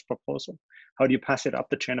the first proposal? How do you pass it up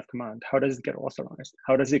the chain of command? How does it get authorized?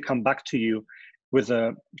 How does it come back to you with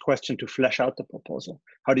a question to flesh out the proposal?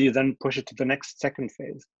 How do you then push it to the next second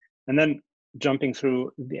phase? And then jumping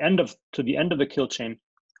through to the end of the kill chain,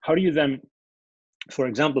 how do you then, for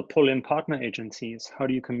example, pull in partner agencies? How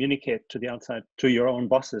do you communicate to the outside, to your own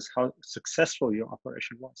bosses, how successful your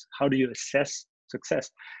operation was? How do you assess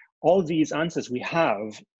success? All these answers we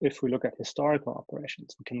have, if we look at historical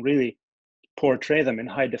operations, we can really portray them in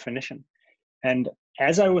high definition. And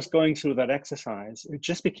as I was going through that exercise, it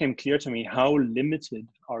just became clear to me how limited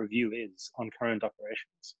our view is on current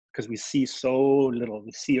operations, because we see so little.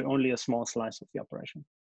 We see only a small slice of the operation.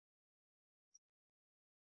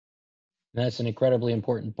 That's an incredibly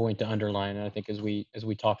important point to underline. And I think as we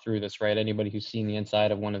talk through this, right, anybody who's seen the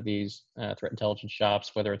inside of one of these threat intelligence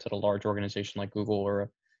shops, whether it's at a large organization like Google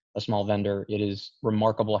or a small vendor, it is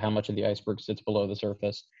remarkable how much of the iceberg sits below the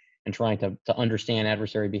surface. And trying to understand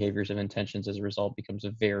adversary behaviors and intentions as a result becomes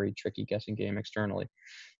a very tricky guessing game externally.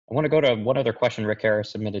 I want to go to one other question Rick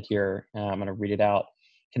Harris submitted here. I'm going to read it out.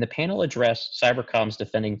 Can the panel address Cybercom's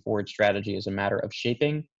defending forward strategy as a matter of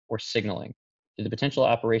shaping or signaling? Do the potential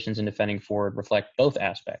operations in defending forward reflect both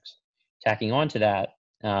aspects? Tacking on to that,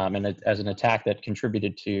 and as an attack that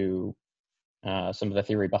contributed to some of the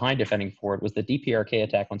theory behind defending forward, was the DPRK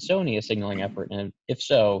attack on Sony a signaling effort? And if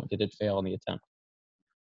so, did it fail in the attempt?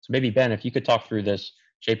 So maybe, Ben, if you could talk through this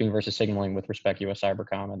shaping versus signaling with respect to US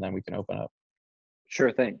Cybercom, and then we can open up.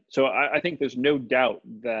 Sure thing. So I think there's no doubt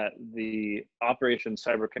that the Operation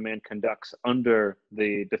Cyber Command conducts under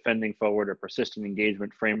the defending forward or persistent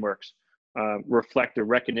engagement frameworks reflect a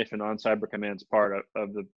recognition on Cyber Command's part of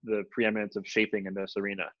the preeminence of shaping in this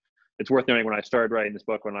arena. It's worth noting, when I started writing this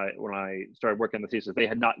book, when I started working on the thesis, they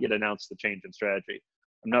had not yet announced the change in strategy.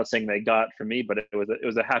 I'm not saying they got it from me, but it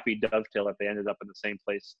was a happy dovetail that they ended up in the same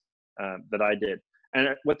place that I did.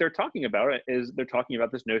 And what they're talking about is they're talking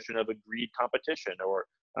about this notion of agreed competition, or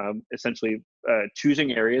essentially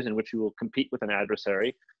choosing areas in which you will compete with an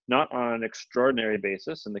adversary, not on an extraordinary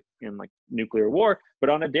basis in like nuclear war, but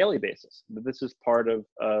on a daily basis. This is part of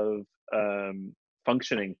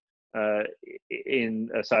functioning in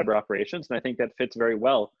cyber operations, and I think that fits very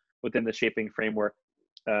well within the shaping framework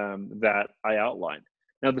that I outlined.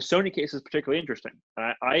 Now, the Sony case is particularly interesting.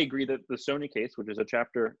 I agree that the Sony case, which is a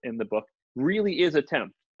chapter in the book, really is an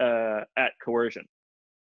attempt at coercion.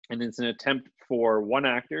 And it's an attempt for one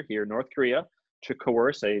actor here, North Korea, to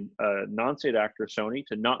coerce a non-state actor, Sony,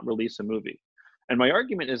 to not release a movie. And my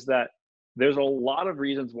argument is that there's a lot of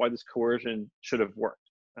reasons why this coercion should have worked.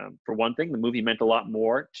 For one thing, the movie meant a lot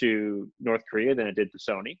more to North Korea than it did to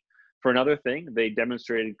Sony. For another thing, they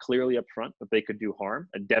demonstrated clearly up front that they could do harm,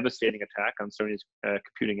 a devastating attack on Sony's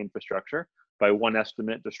computing infrastructure, by one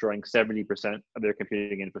estimate destroying 70% of their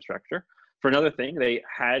computing infrastructure. For another thing, they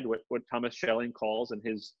had what Thomas Schelling calls in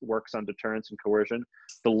his works on deterrence and coercion,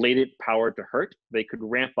 the latent power to hurt. They could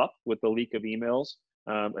ramp up with the leak of emails,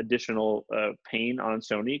 additional pain on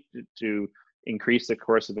Sony to increase the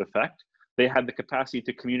coercive effect. They had the capacity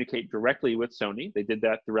to communicate directly with Sony. They did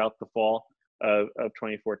that throughout the fall of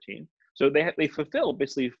 2014. So they fulfill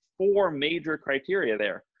basically 4 major criteria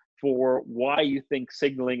there for why you think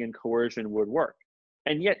signaling and coercion would work.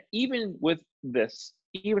 And yet, even with this,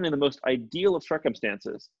 even in the most ideal of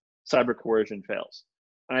circumstances, cyber coercion fails.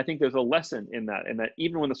 And I think there's a lesson in that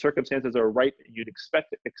even when the circumstances are ripe, you'd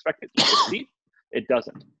expect it to succeed, it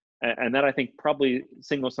doesn't. And that, I think, probably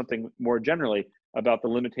signals something more generally about the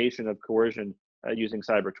limitation of coercion using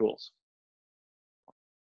cyber tools.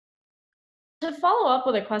 To follow up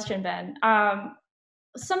with a question, Ben,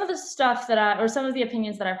 some of the stuff or some of the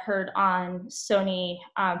opinions that I've heard on Sony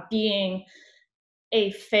being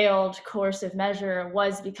a failed coercive measure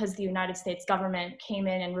was because the United States government came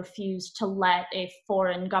in and refused to let a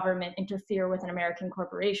foreign government interfere with an American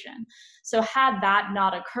corporation. So had that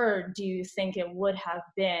not occurred, do you think it would have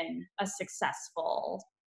been a successful,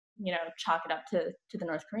 chalk it up to the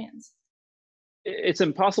North Koreans? It's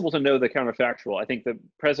impossible to know the counterfactual. I think that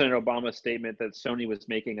President Obama's statement that Sony was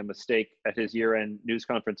making a mistake at his year-end news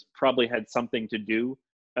conference probably had something to do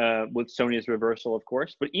with Sony's reversal, of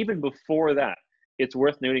course. But even before that, it's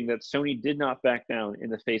worth noting that Sony did not back down in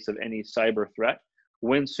the face of any cyber threat.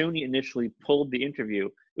 When Sony initially pulled the interview,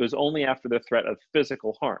 it was only after the threat of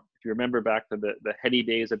physical harm. If you remember back to the heady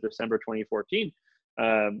days of December 2014,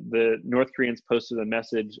 the North Koreans posted a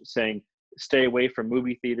message saying, "Stay away from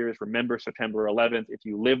movie theaters. Remember September 11th. If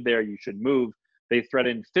you live there, you should move." They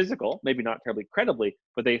threatened physical, maybe not terribly credibly,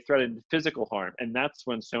 but they threatened physical harm. And that's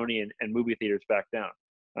when Sony and movie theaters backed down.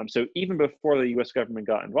 So even before the US government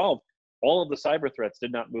got involved, all of the cyber threats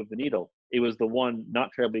did not move the needle. It was the one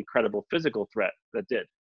not terribly credible physical threat that did.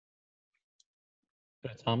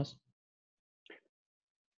 Thomas?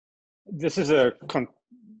 This is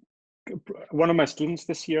one of my students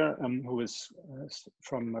this year who is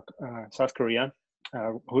from South Korea,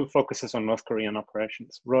 who focuses on North Korean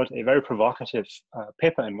operations, wrote a very provocative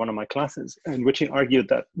paper in one of my classes in which he argued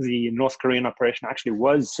that the North Korean operation actually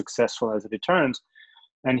was successful as a deterrent.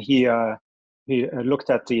 And he looked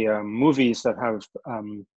at the movies that have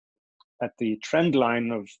at the trend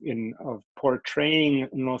line of portraying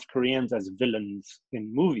North Koreans as villains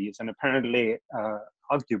in movies, and apparently,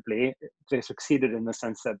 arguably, they succeeded in the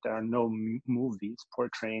sense that there are no movies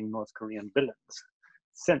portraying North Korean villains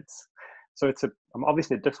since. So it's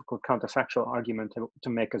obviously a difficult counterfactual argument to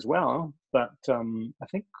make as well, but I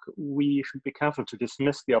think we should be careful to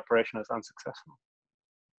dismiss the operation as unsuccessful.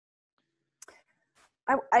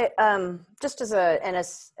 I just as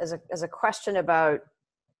a question about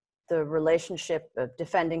the relationship of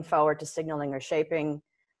defending forward to signaling or shaping.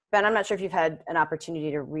 Ben, I'm not sure if you've had an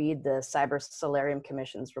opportunity to read the Cyber Solarium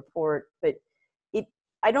Commission's report, but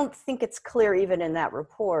I don't think it's clear even in that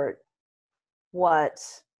report what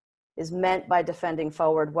is meant by defending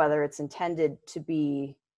forward, whether it's intended to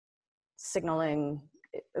be signaling.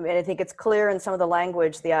 I mean, I think it's clear in some of the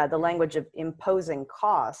language, the language of imposing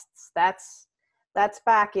costs. That's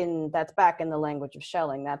back in the language of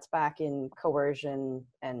shelling. That's back in coercion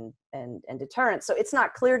and deterrence. So it's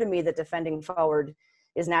not clear to me that defending forward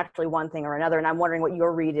is naturally one thing or another. And I'm wondering what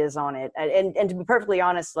your read is on it. And to be perfectly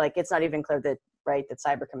honest, like, it's not even clear that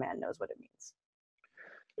Cyber Command knows what it means.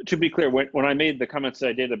 To be clear, when I made the comments that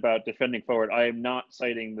I did about defending forward, I am not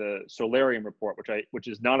citing the Solarium report, which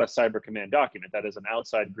is not a Cyber Command document. That is an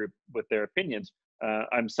outside group with their opinions.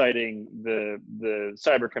 I'm citing the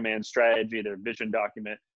Cyber Command strategy, their vision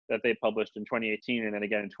document that they published in 2018 and then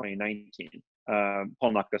again in 2019.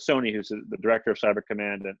 Paul Nakasone, who's the director of Cyber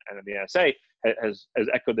Command and the NSA, has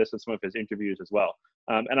echoed this in some of his interviews as well.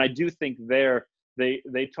 And I do think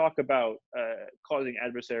they talk about causing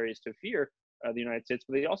adversaries to fear the United States,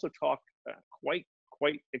 but they also talk quite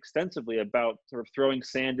extensively about sort of throwing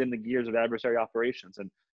sand in the gears of adversary operations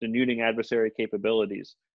and denuding adversary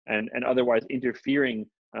capabilities and otherwise interfering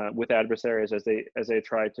with adversaries as they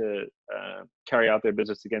try to carry out their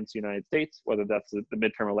business against the United States, whether that's the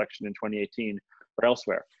midterm election in 2018 or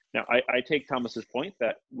elsewhere. Now, I take Thomas's point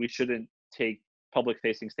that we shouldn't take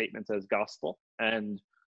public-facing statements as gospel, and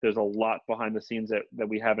there's a lot behind the scenes that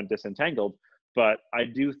we haven't disentangled. But I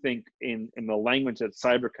do think in the language that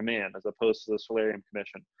Cyber Command, as opposed to the Solarium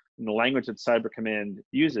Commission, in the language that Cyber Command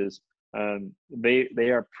uses, they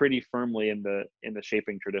are pretty firmly in the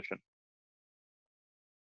shaping tradition.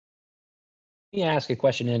 Let me ask a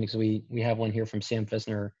question in, because we have one here from Sam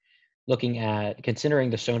Fisner, looking at considering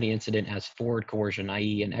the Sony incident as forward coercion,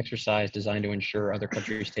 i.e. an exercise designed to ensure other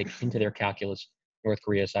countries take into their calculus North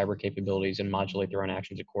Korea's cyber capabilities and modulate their own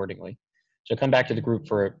actions accordingly. So come back to the group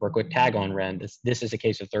for a quick tag on, Ren. This is a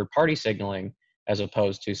case of third-party signaling as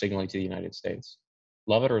opposed to signaling to the United States.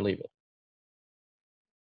 Love it or leave it?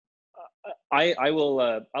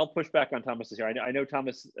 I'll push back on Thomas's here. I know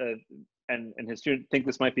Thomas and his student think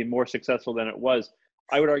this might be more successful than it was.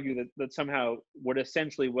 I would argue that somehow what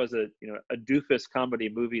essentially was a doofus comedy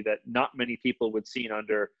movie that not many people would see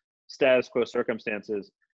under status quo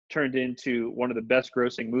circumstances turned into one of the best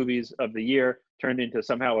grossing movies of the year, turned into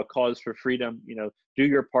somehow a cause for freedom. Do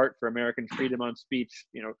your part for American freedom on speech,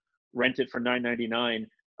 rent it for $9.99,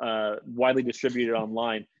 widely distributed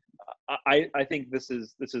online. I think this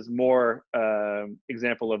is more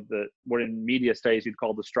example of what in media studies you'd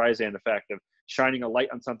call the Streisand effect of shining a light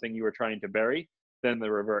on something you were trying to bury than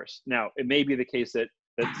the reverse. Now, it may be the case that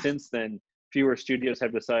since then, fewer studios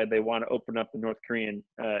have decided they want to open up the North Korean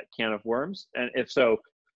can of worms. And if so,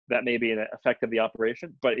 that may be an effect of the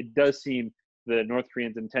operation. But it does seem the North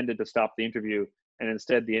Koreans intended to stop the interview, and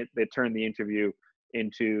instead they turned the interview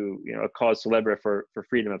into a cause célèbre for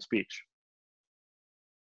freedom of speech.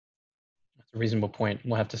 That's a reasonable point.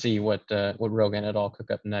 We'll have to see what Rogan et al.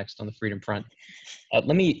 Cook up next on the freedom front.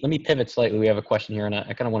 Let me pivot slightly. We have a question here, and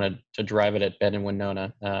I kind of wanted to drive it at Ben and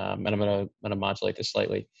Winnona, and I'm gonna modulate this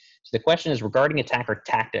slightly. So the question is regarding attacker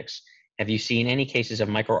tactics. Have you seen any cases of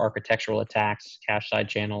microarchitectural attacks, cache side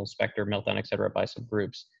channels, Spectre, Meltdown, et cetera, by some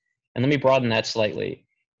groups? And let me broaden that slightly.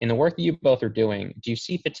 In the work that you both are doing, do you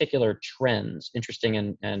see particular trends, interesting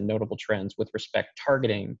and notable trends with respect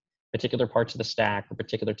targeting particular parts of the stack or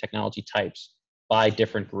particular technology types by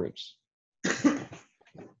different groups?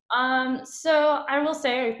 So I will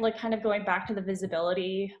say, like, kind of going back to the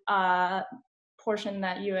visibility portion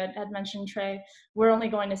that you had mentioned, Trey, we're only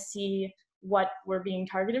going to see what we're being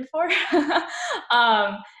targeted for.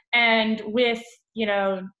 And with,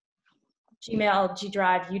 Gmail, G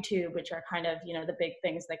Drive, YouTube, which are kind of, the big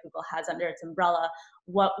things that Google has under its umbrella,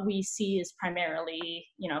 what we see is primarily,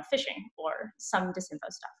 phishing or some disinfo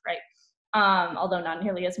stuff, right? Although not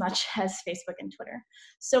nearly as much as Facebook and Twitter.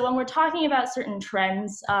 So when we're talking about certain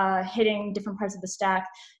trends hitting different parts of the stack,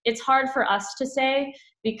 it's hard for us to say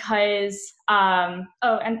because, and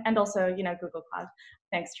also, Google Cloud.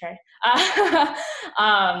 Thanks, Trey.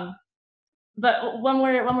 But when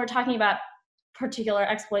we're talking about particular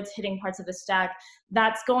exploits hitting parts of the stack,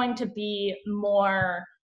 that's going to be more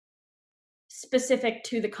specific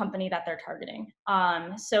to the company that they're targeting.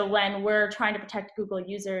 So when we're trying to protect Google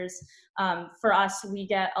users, for us, we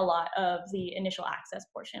get a lot of the initial access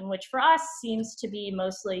portion, which for us seems to be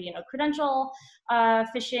mostly, credential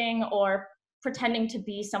phishing or pretending to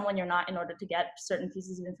be someone you're not in order to get certain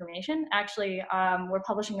pieces of information. Actually, we're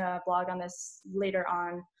publishing a blog on this later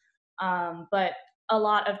on, but a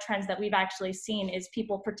lot of trends that we've actually seen is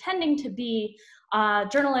people pretending to be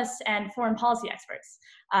journalists and foreign policy experts.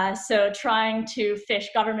 So trying to phish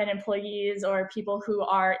government employees or people who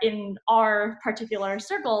are in our particular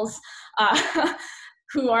circles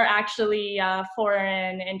who are actually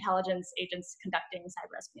foreign intelligence agents conducting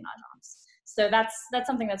cyber espionage ops. So that's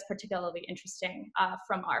something that's particularly interesting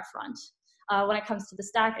from our front. When it comes to the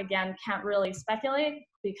stack, again, can't really speculate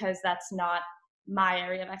because that's not my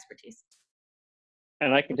area of expertise.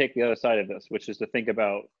 And I can take the other side of this, which is to think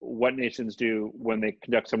about what nations do when they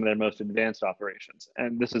conduct some of their most advanced operations.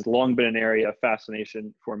 And this has long been an area of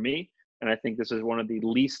fascination for me. And I think this is one of the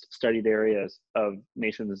least studied areas of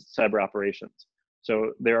nations' cyber operations.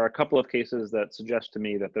 So there are a couple of cases that suggest to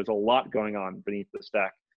me that there's a lot going on beneath the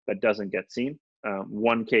stack that doesn't get seen.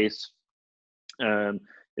 One case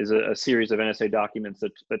is a series of NSA documents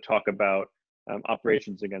that talk about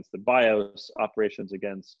operations against the BIOS, operations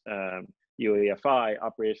against UEFI,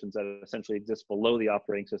 operations that essentially exist below the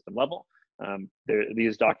operating system level.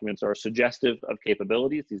 These documents are suggestive of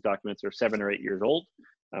capabilities. These documents are 7 or 8 years old.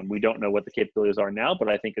 We don't know what the capabilities are now, but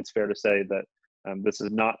I think it's fair to say that this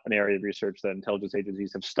is not an area of research that intelligence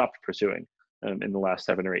agencies have stopped pursuing in the last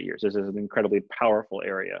 7 or 8 years. This is an incredibly powerful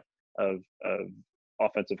area of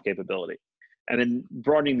offensive capability. And then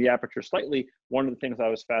broadening the aperture slightly, one of the things I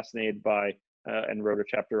was fascinated by and wrote a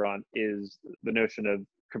chapter on is the notion of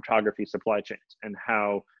cryptography supply chains and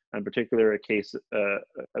how, in particular, a case, a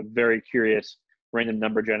very curious random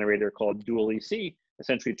number generator called Dual EC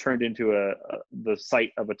essentially turned into the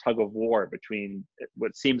site of a tug of war between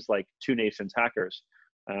what seems like two nations' hackers,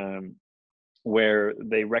 where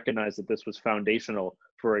they recognized that this was foundational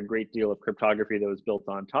for a great deal of cryptography that was built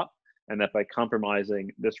on top, and that by compromising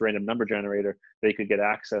this random number generator, they could get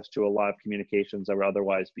access to a lot of communications that would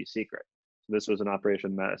otherwise be secret. So this was an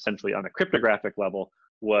operation that essentially on a cryptographic level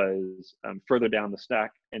was further down the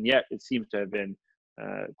stack, and yet it seems to have been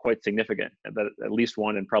quite significant that at least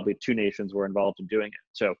one and probably two nations were involved in doing it.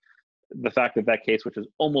 So the fact that that case, which is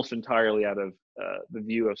almost entirely out of the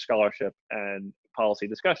view of scholarship and policy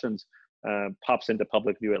discussions, pops into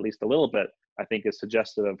public view at least a little bit, I think is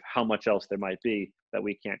suggestive of how much else there might be that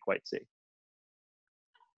we can't quite see.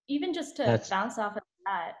 Even just to bounce off of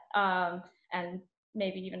that, and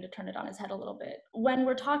maybe even to turn it on its head a little bit. When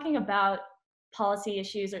we're talking about policy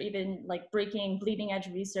issues or even like breaking bleeding edge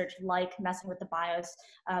research, like messing with the BIOS,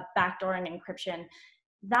 backdooring encryption,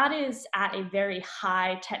 that is at a very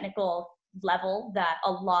high technical level that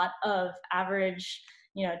a lot of average,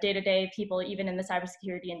 day-to-day people, even in the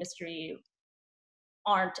cybersecurity industry,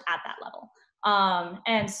 aren't at that level.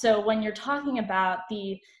 And so when you're talking about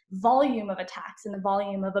the volume of attacks and the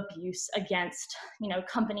volume of abuse against,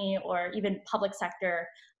 company or even public sector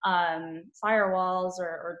firewalls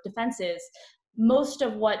or defenses, most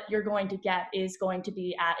of what you're going to get is going to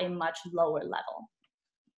be at a much lower level.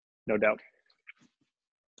 No doubt.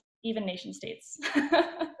 Even nation states.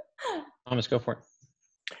 Thomas, go for it.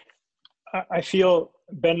 I feel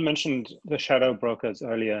Ben mentioned the shadow brokers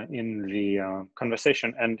earlier in the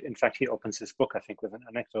conversation, and in fact, he opens his book, I think, with an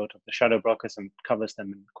anecdote of the shadow brokers and covers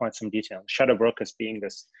them in quite some detail. Shadow brokers being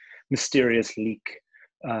this mysterious leak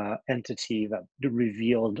entity that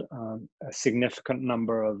revealed a significant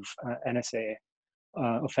number of NSA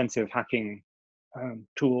offensive hacking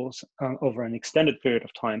tools over an extended period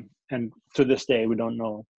of time, and to this day, we don't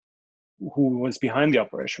know who was behind the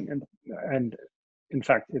operation, and in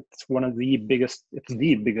fact, it's one of the biggest, it's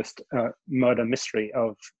the biggest murder mystery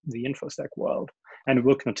of the InfoSec world, and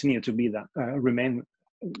will continue to be that, remain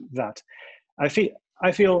that. I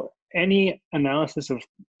feel any analysis of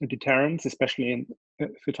deterrence, especially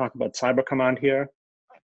if we talk about Cyber Command here,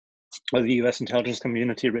 or the US intelligence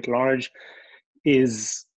community writ large,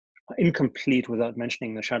 is incomplete without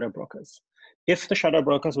mentioning the shadow brokers. If the shadow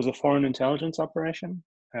brokers was a foreign intelligence operation,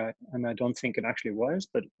 and I don't think it actually was,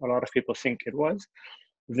 but a lot of people think it was,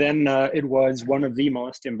 then it was one of the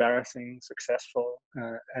most embarrassing, successful,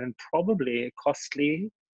 and probably costly,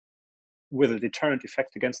 with a deterrent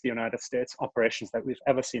effect against the United States, operations that we've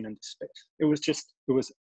ever seen in this space. It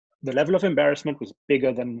was the level of embarrassment was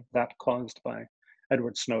bigger than that caused by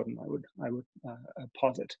Edward Snowden, I would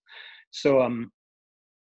posit. So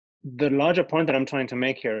the larger point that I'm trying to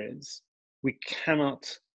make here is we cannot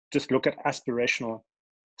just look at aspirational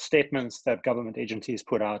statements that government agencies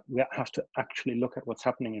put out. We have to actually look at what's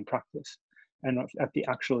happening in practice and at the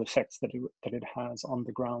actual effects that it has on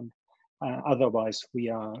the ground. Otherwise,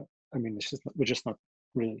 we're just not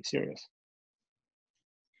really serious.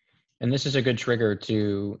 And this is a good trigger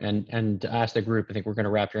to and to ask the group. I think we're going to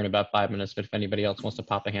wrap here in about 5 minutes, but if anybody else wants to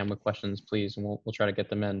pop a hand with questions, please, and we'll try to get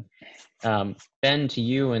them in. Ben, to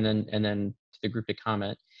you, and then to the group to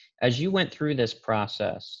comment. As you went through this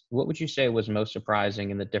process, what would you say was most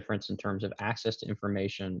surprising in the difference in terms of access to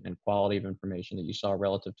information and quality of information that you saw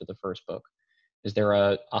relative to the first book? Is there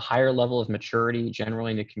a higher level of maturity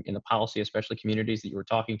generally in the policy, especially communities that you were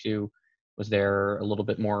talking to? Was there a little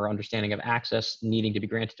bit more understanding of access needing to be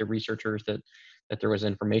granted to researchers that there was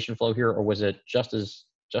information flow here, or was it just as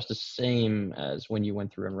same as when you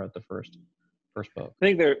went through and wrote the first book? I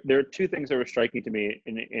think there are two things that were striking to me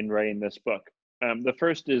in writing this book. The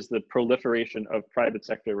first is the proliferation of private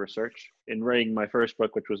sector research. In writing my first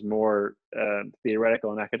book, which was more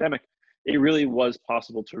theoretical and academic, it really was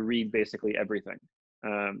possible to read basically everything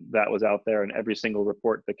that was out there and every single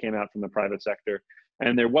report that came out from the private sector.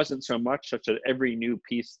 And there wasn't so much such that every new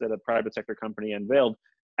piece that a private sector company unveiled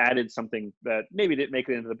added something that maybe didn't make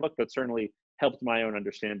it into the book, but certainly helped my own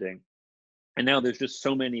understanding. And now there's just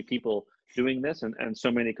so many people doing this and so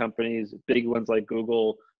many companies, big ones like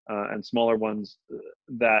Google and smaller ones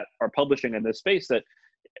that are publishing in this space, that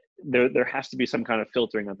there has to be some kind of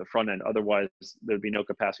filtering at the front end. Otherwise, there'd be no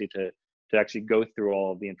capacity to actually go through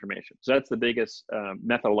all of the information. So that's the biggest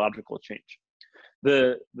methodological change.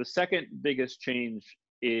 The second biggest change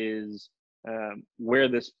is where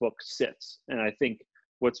this book sits. And I think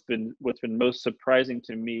what's been most surprising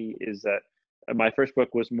to me is that my first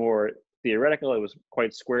book was more theoretical. It was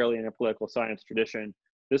quite squarely in a political science tradition.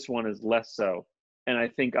 This one is less so. And I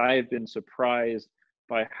think I've been surprised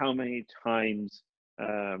by how many times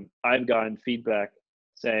I've gotten feedback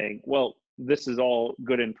saying, well, this is all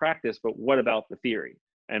good in practice, but what about the theory?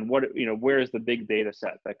 And where's the big data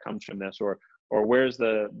set that comes from this? Or where's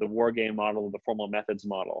the war game model, the formal methods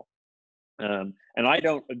model? And I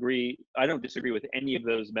don't disagree with any of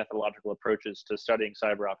those methodological approaches to studying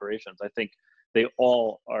cyber operations. I think they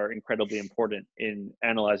all are incredibly important in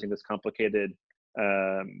analyzing this complicated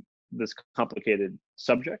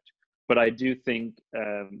subject. But I do think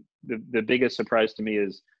the biggest surprise to me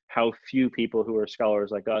is how few people who are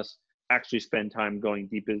scholars like us actually spend time going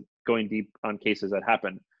deep on cases that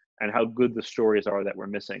happen, and how good the stories are that we're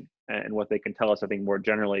missing, and what they can tell us, I think, more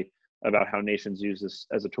generally about how nations use this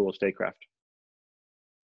as a tool of statecraft.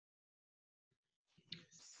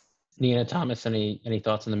 Nina, Thomas, any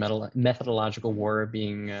thoughts on the methodological war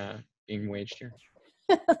being waged here?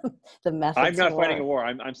 the methods. I'm not of war. fighting a war.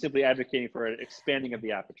 I'm simply advocating for an expanding of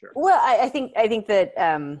the aperture. Well, I think that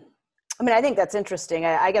I think that's interesting.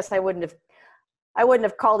 I guess I wouldn't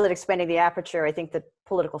have called it expanding the aperture. I think that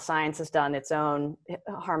political science has done its own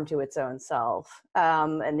harm to its own self,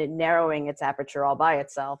 and narrowing its aperture all by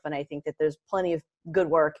itself. And I think that there's plenty of good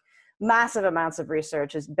work, massive amounts of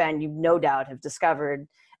research, as Ben, you no doubt have discovered,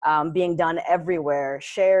 being done everywhere,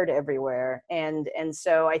 shared everywhere. And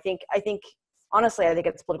so I think honestly, I think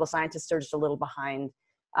it's political scientists are just a little behind,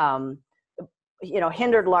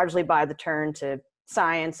 hindered largely by the turn to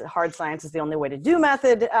science. Hard science is the only way to do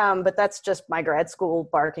method, but that's just my grad school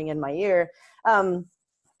barking in my ear.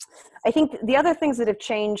 I think the other things that have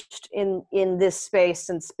changed in this space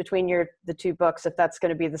since between the two books, if that's going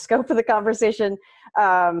to be the scope of the conversation,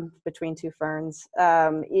 between two ferns,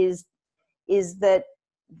 is that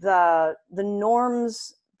the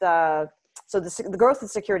norms, the growth of the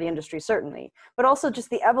security industry certainly, but also just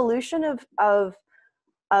the evolution of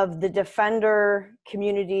the defender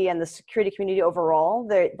community and the security community overall.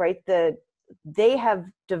 They have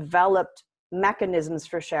developed mechanisms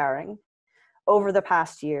for sharing over the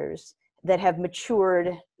past years that have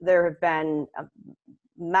matured. There have been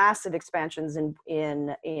massive expansions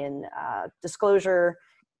in disclosure,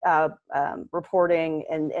 reporting,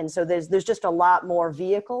 and so there's just a lot more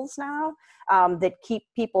vehicles now that keep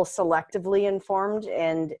people selectively informed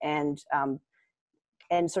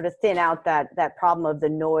and sort of thin out that problem of the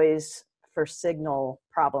noise for signal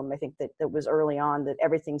problem. I think that was early on, that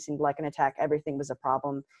everything seemed like an attack, everything was a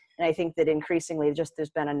problem. And I think that increasingly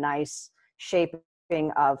there's been a nice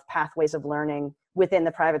shaping of pathways of learning within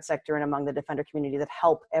the private sector and among the defender community that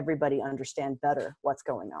help everybody understand better what's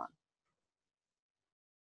going on.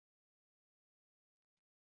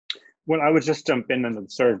 Well, I would just jump in and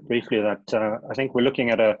observe briefly that I think we're looking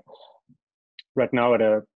right now at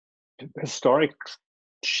a historic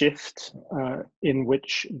shift in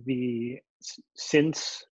which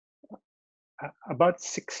since about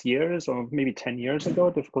 6 years or maybe 10 years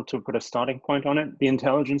ago, difficult to put a starting point on it, the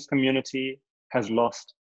intelligence community has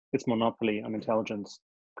lost its monopoly on intelligence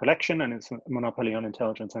collection and its monopoly on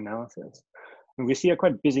intelligence analysis. And we see a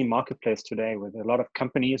quite busy marketplace today with a lot of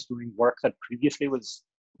companies doing work that previously was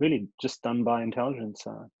really just done by intelligence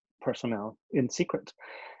personnel in secret.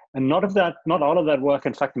 And not all of that work,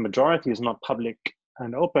 in fact, the majority is not public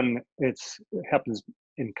and open. It happens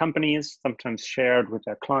in companies, sometimes shared with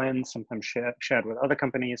their clients, sometimes shared with other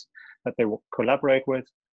companies that they will collaborate with.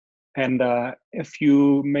 And if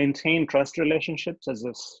you maintain trust relationships as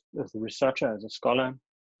a researcher, as a scholar,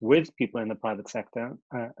 with people in the private sector,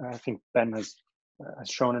 I think Ben has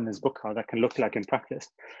shown in his book how that can look like in practice,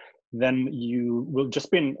 then you will just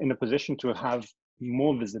be in a position to have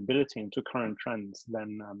more visibility into current trends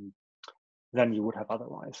than you would have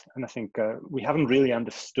otherwise. And I think we haven't really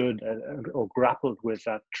understood or grappled with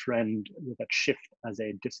that trend, with that shift as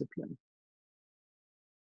a discipline.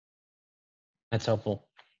 That's helpful.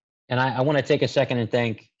 And I want to take a second and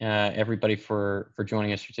thank everybody for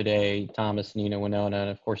joining us for today, Thomas, Nina, Winnona, and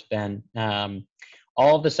of course, Ben.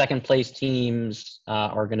 All of the second place teams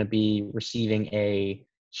are going to be receiving a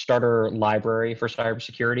starter library for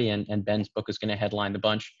cybersecurity, and Ben's book is going to headline the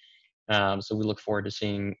bunch. So we look forward to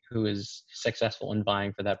seeing who is successful in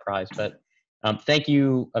vying for that prize. But thank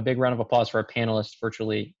you. A big round of applause for our panelists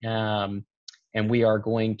virtually. And we are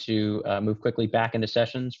going to move quickly back into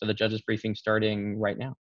sessions for the judges briefing starting right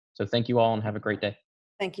now. So thank you all and have a great day.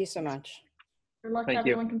 Thank you so much. Good luck to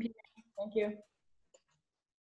everyone competing. Thank you.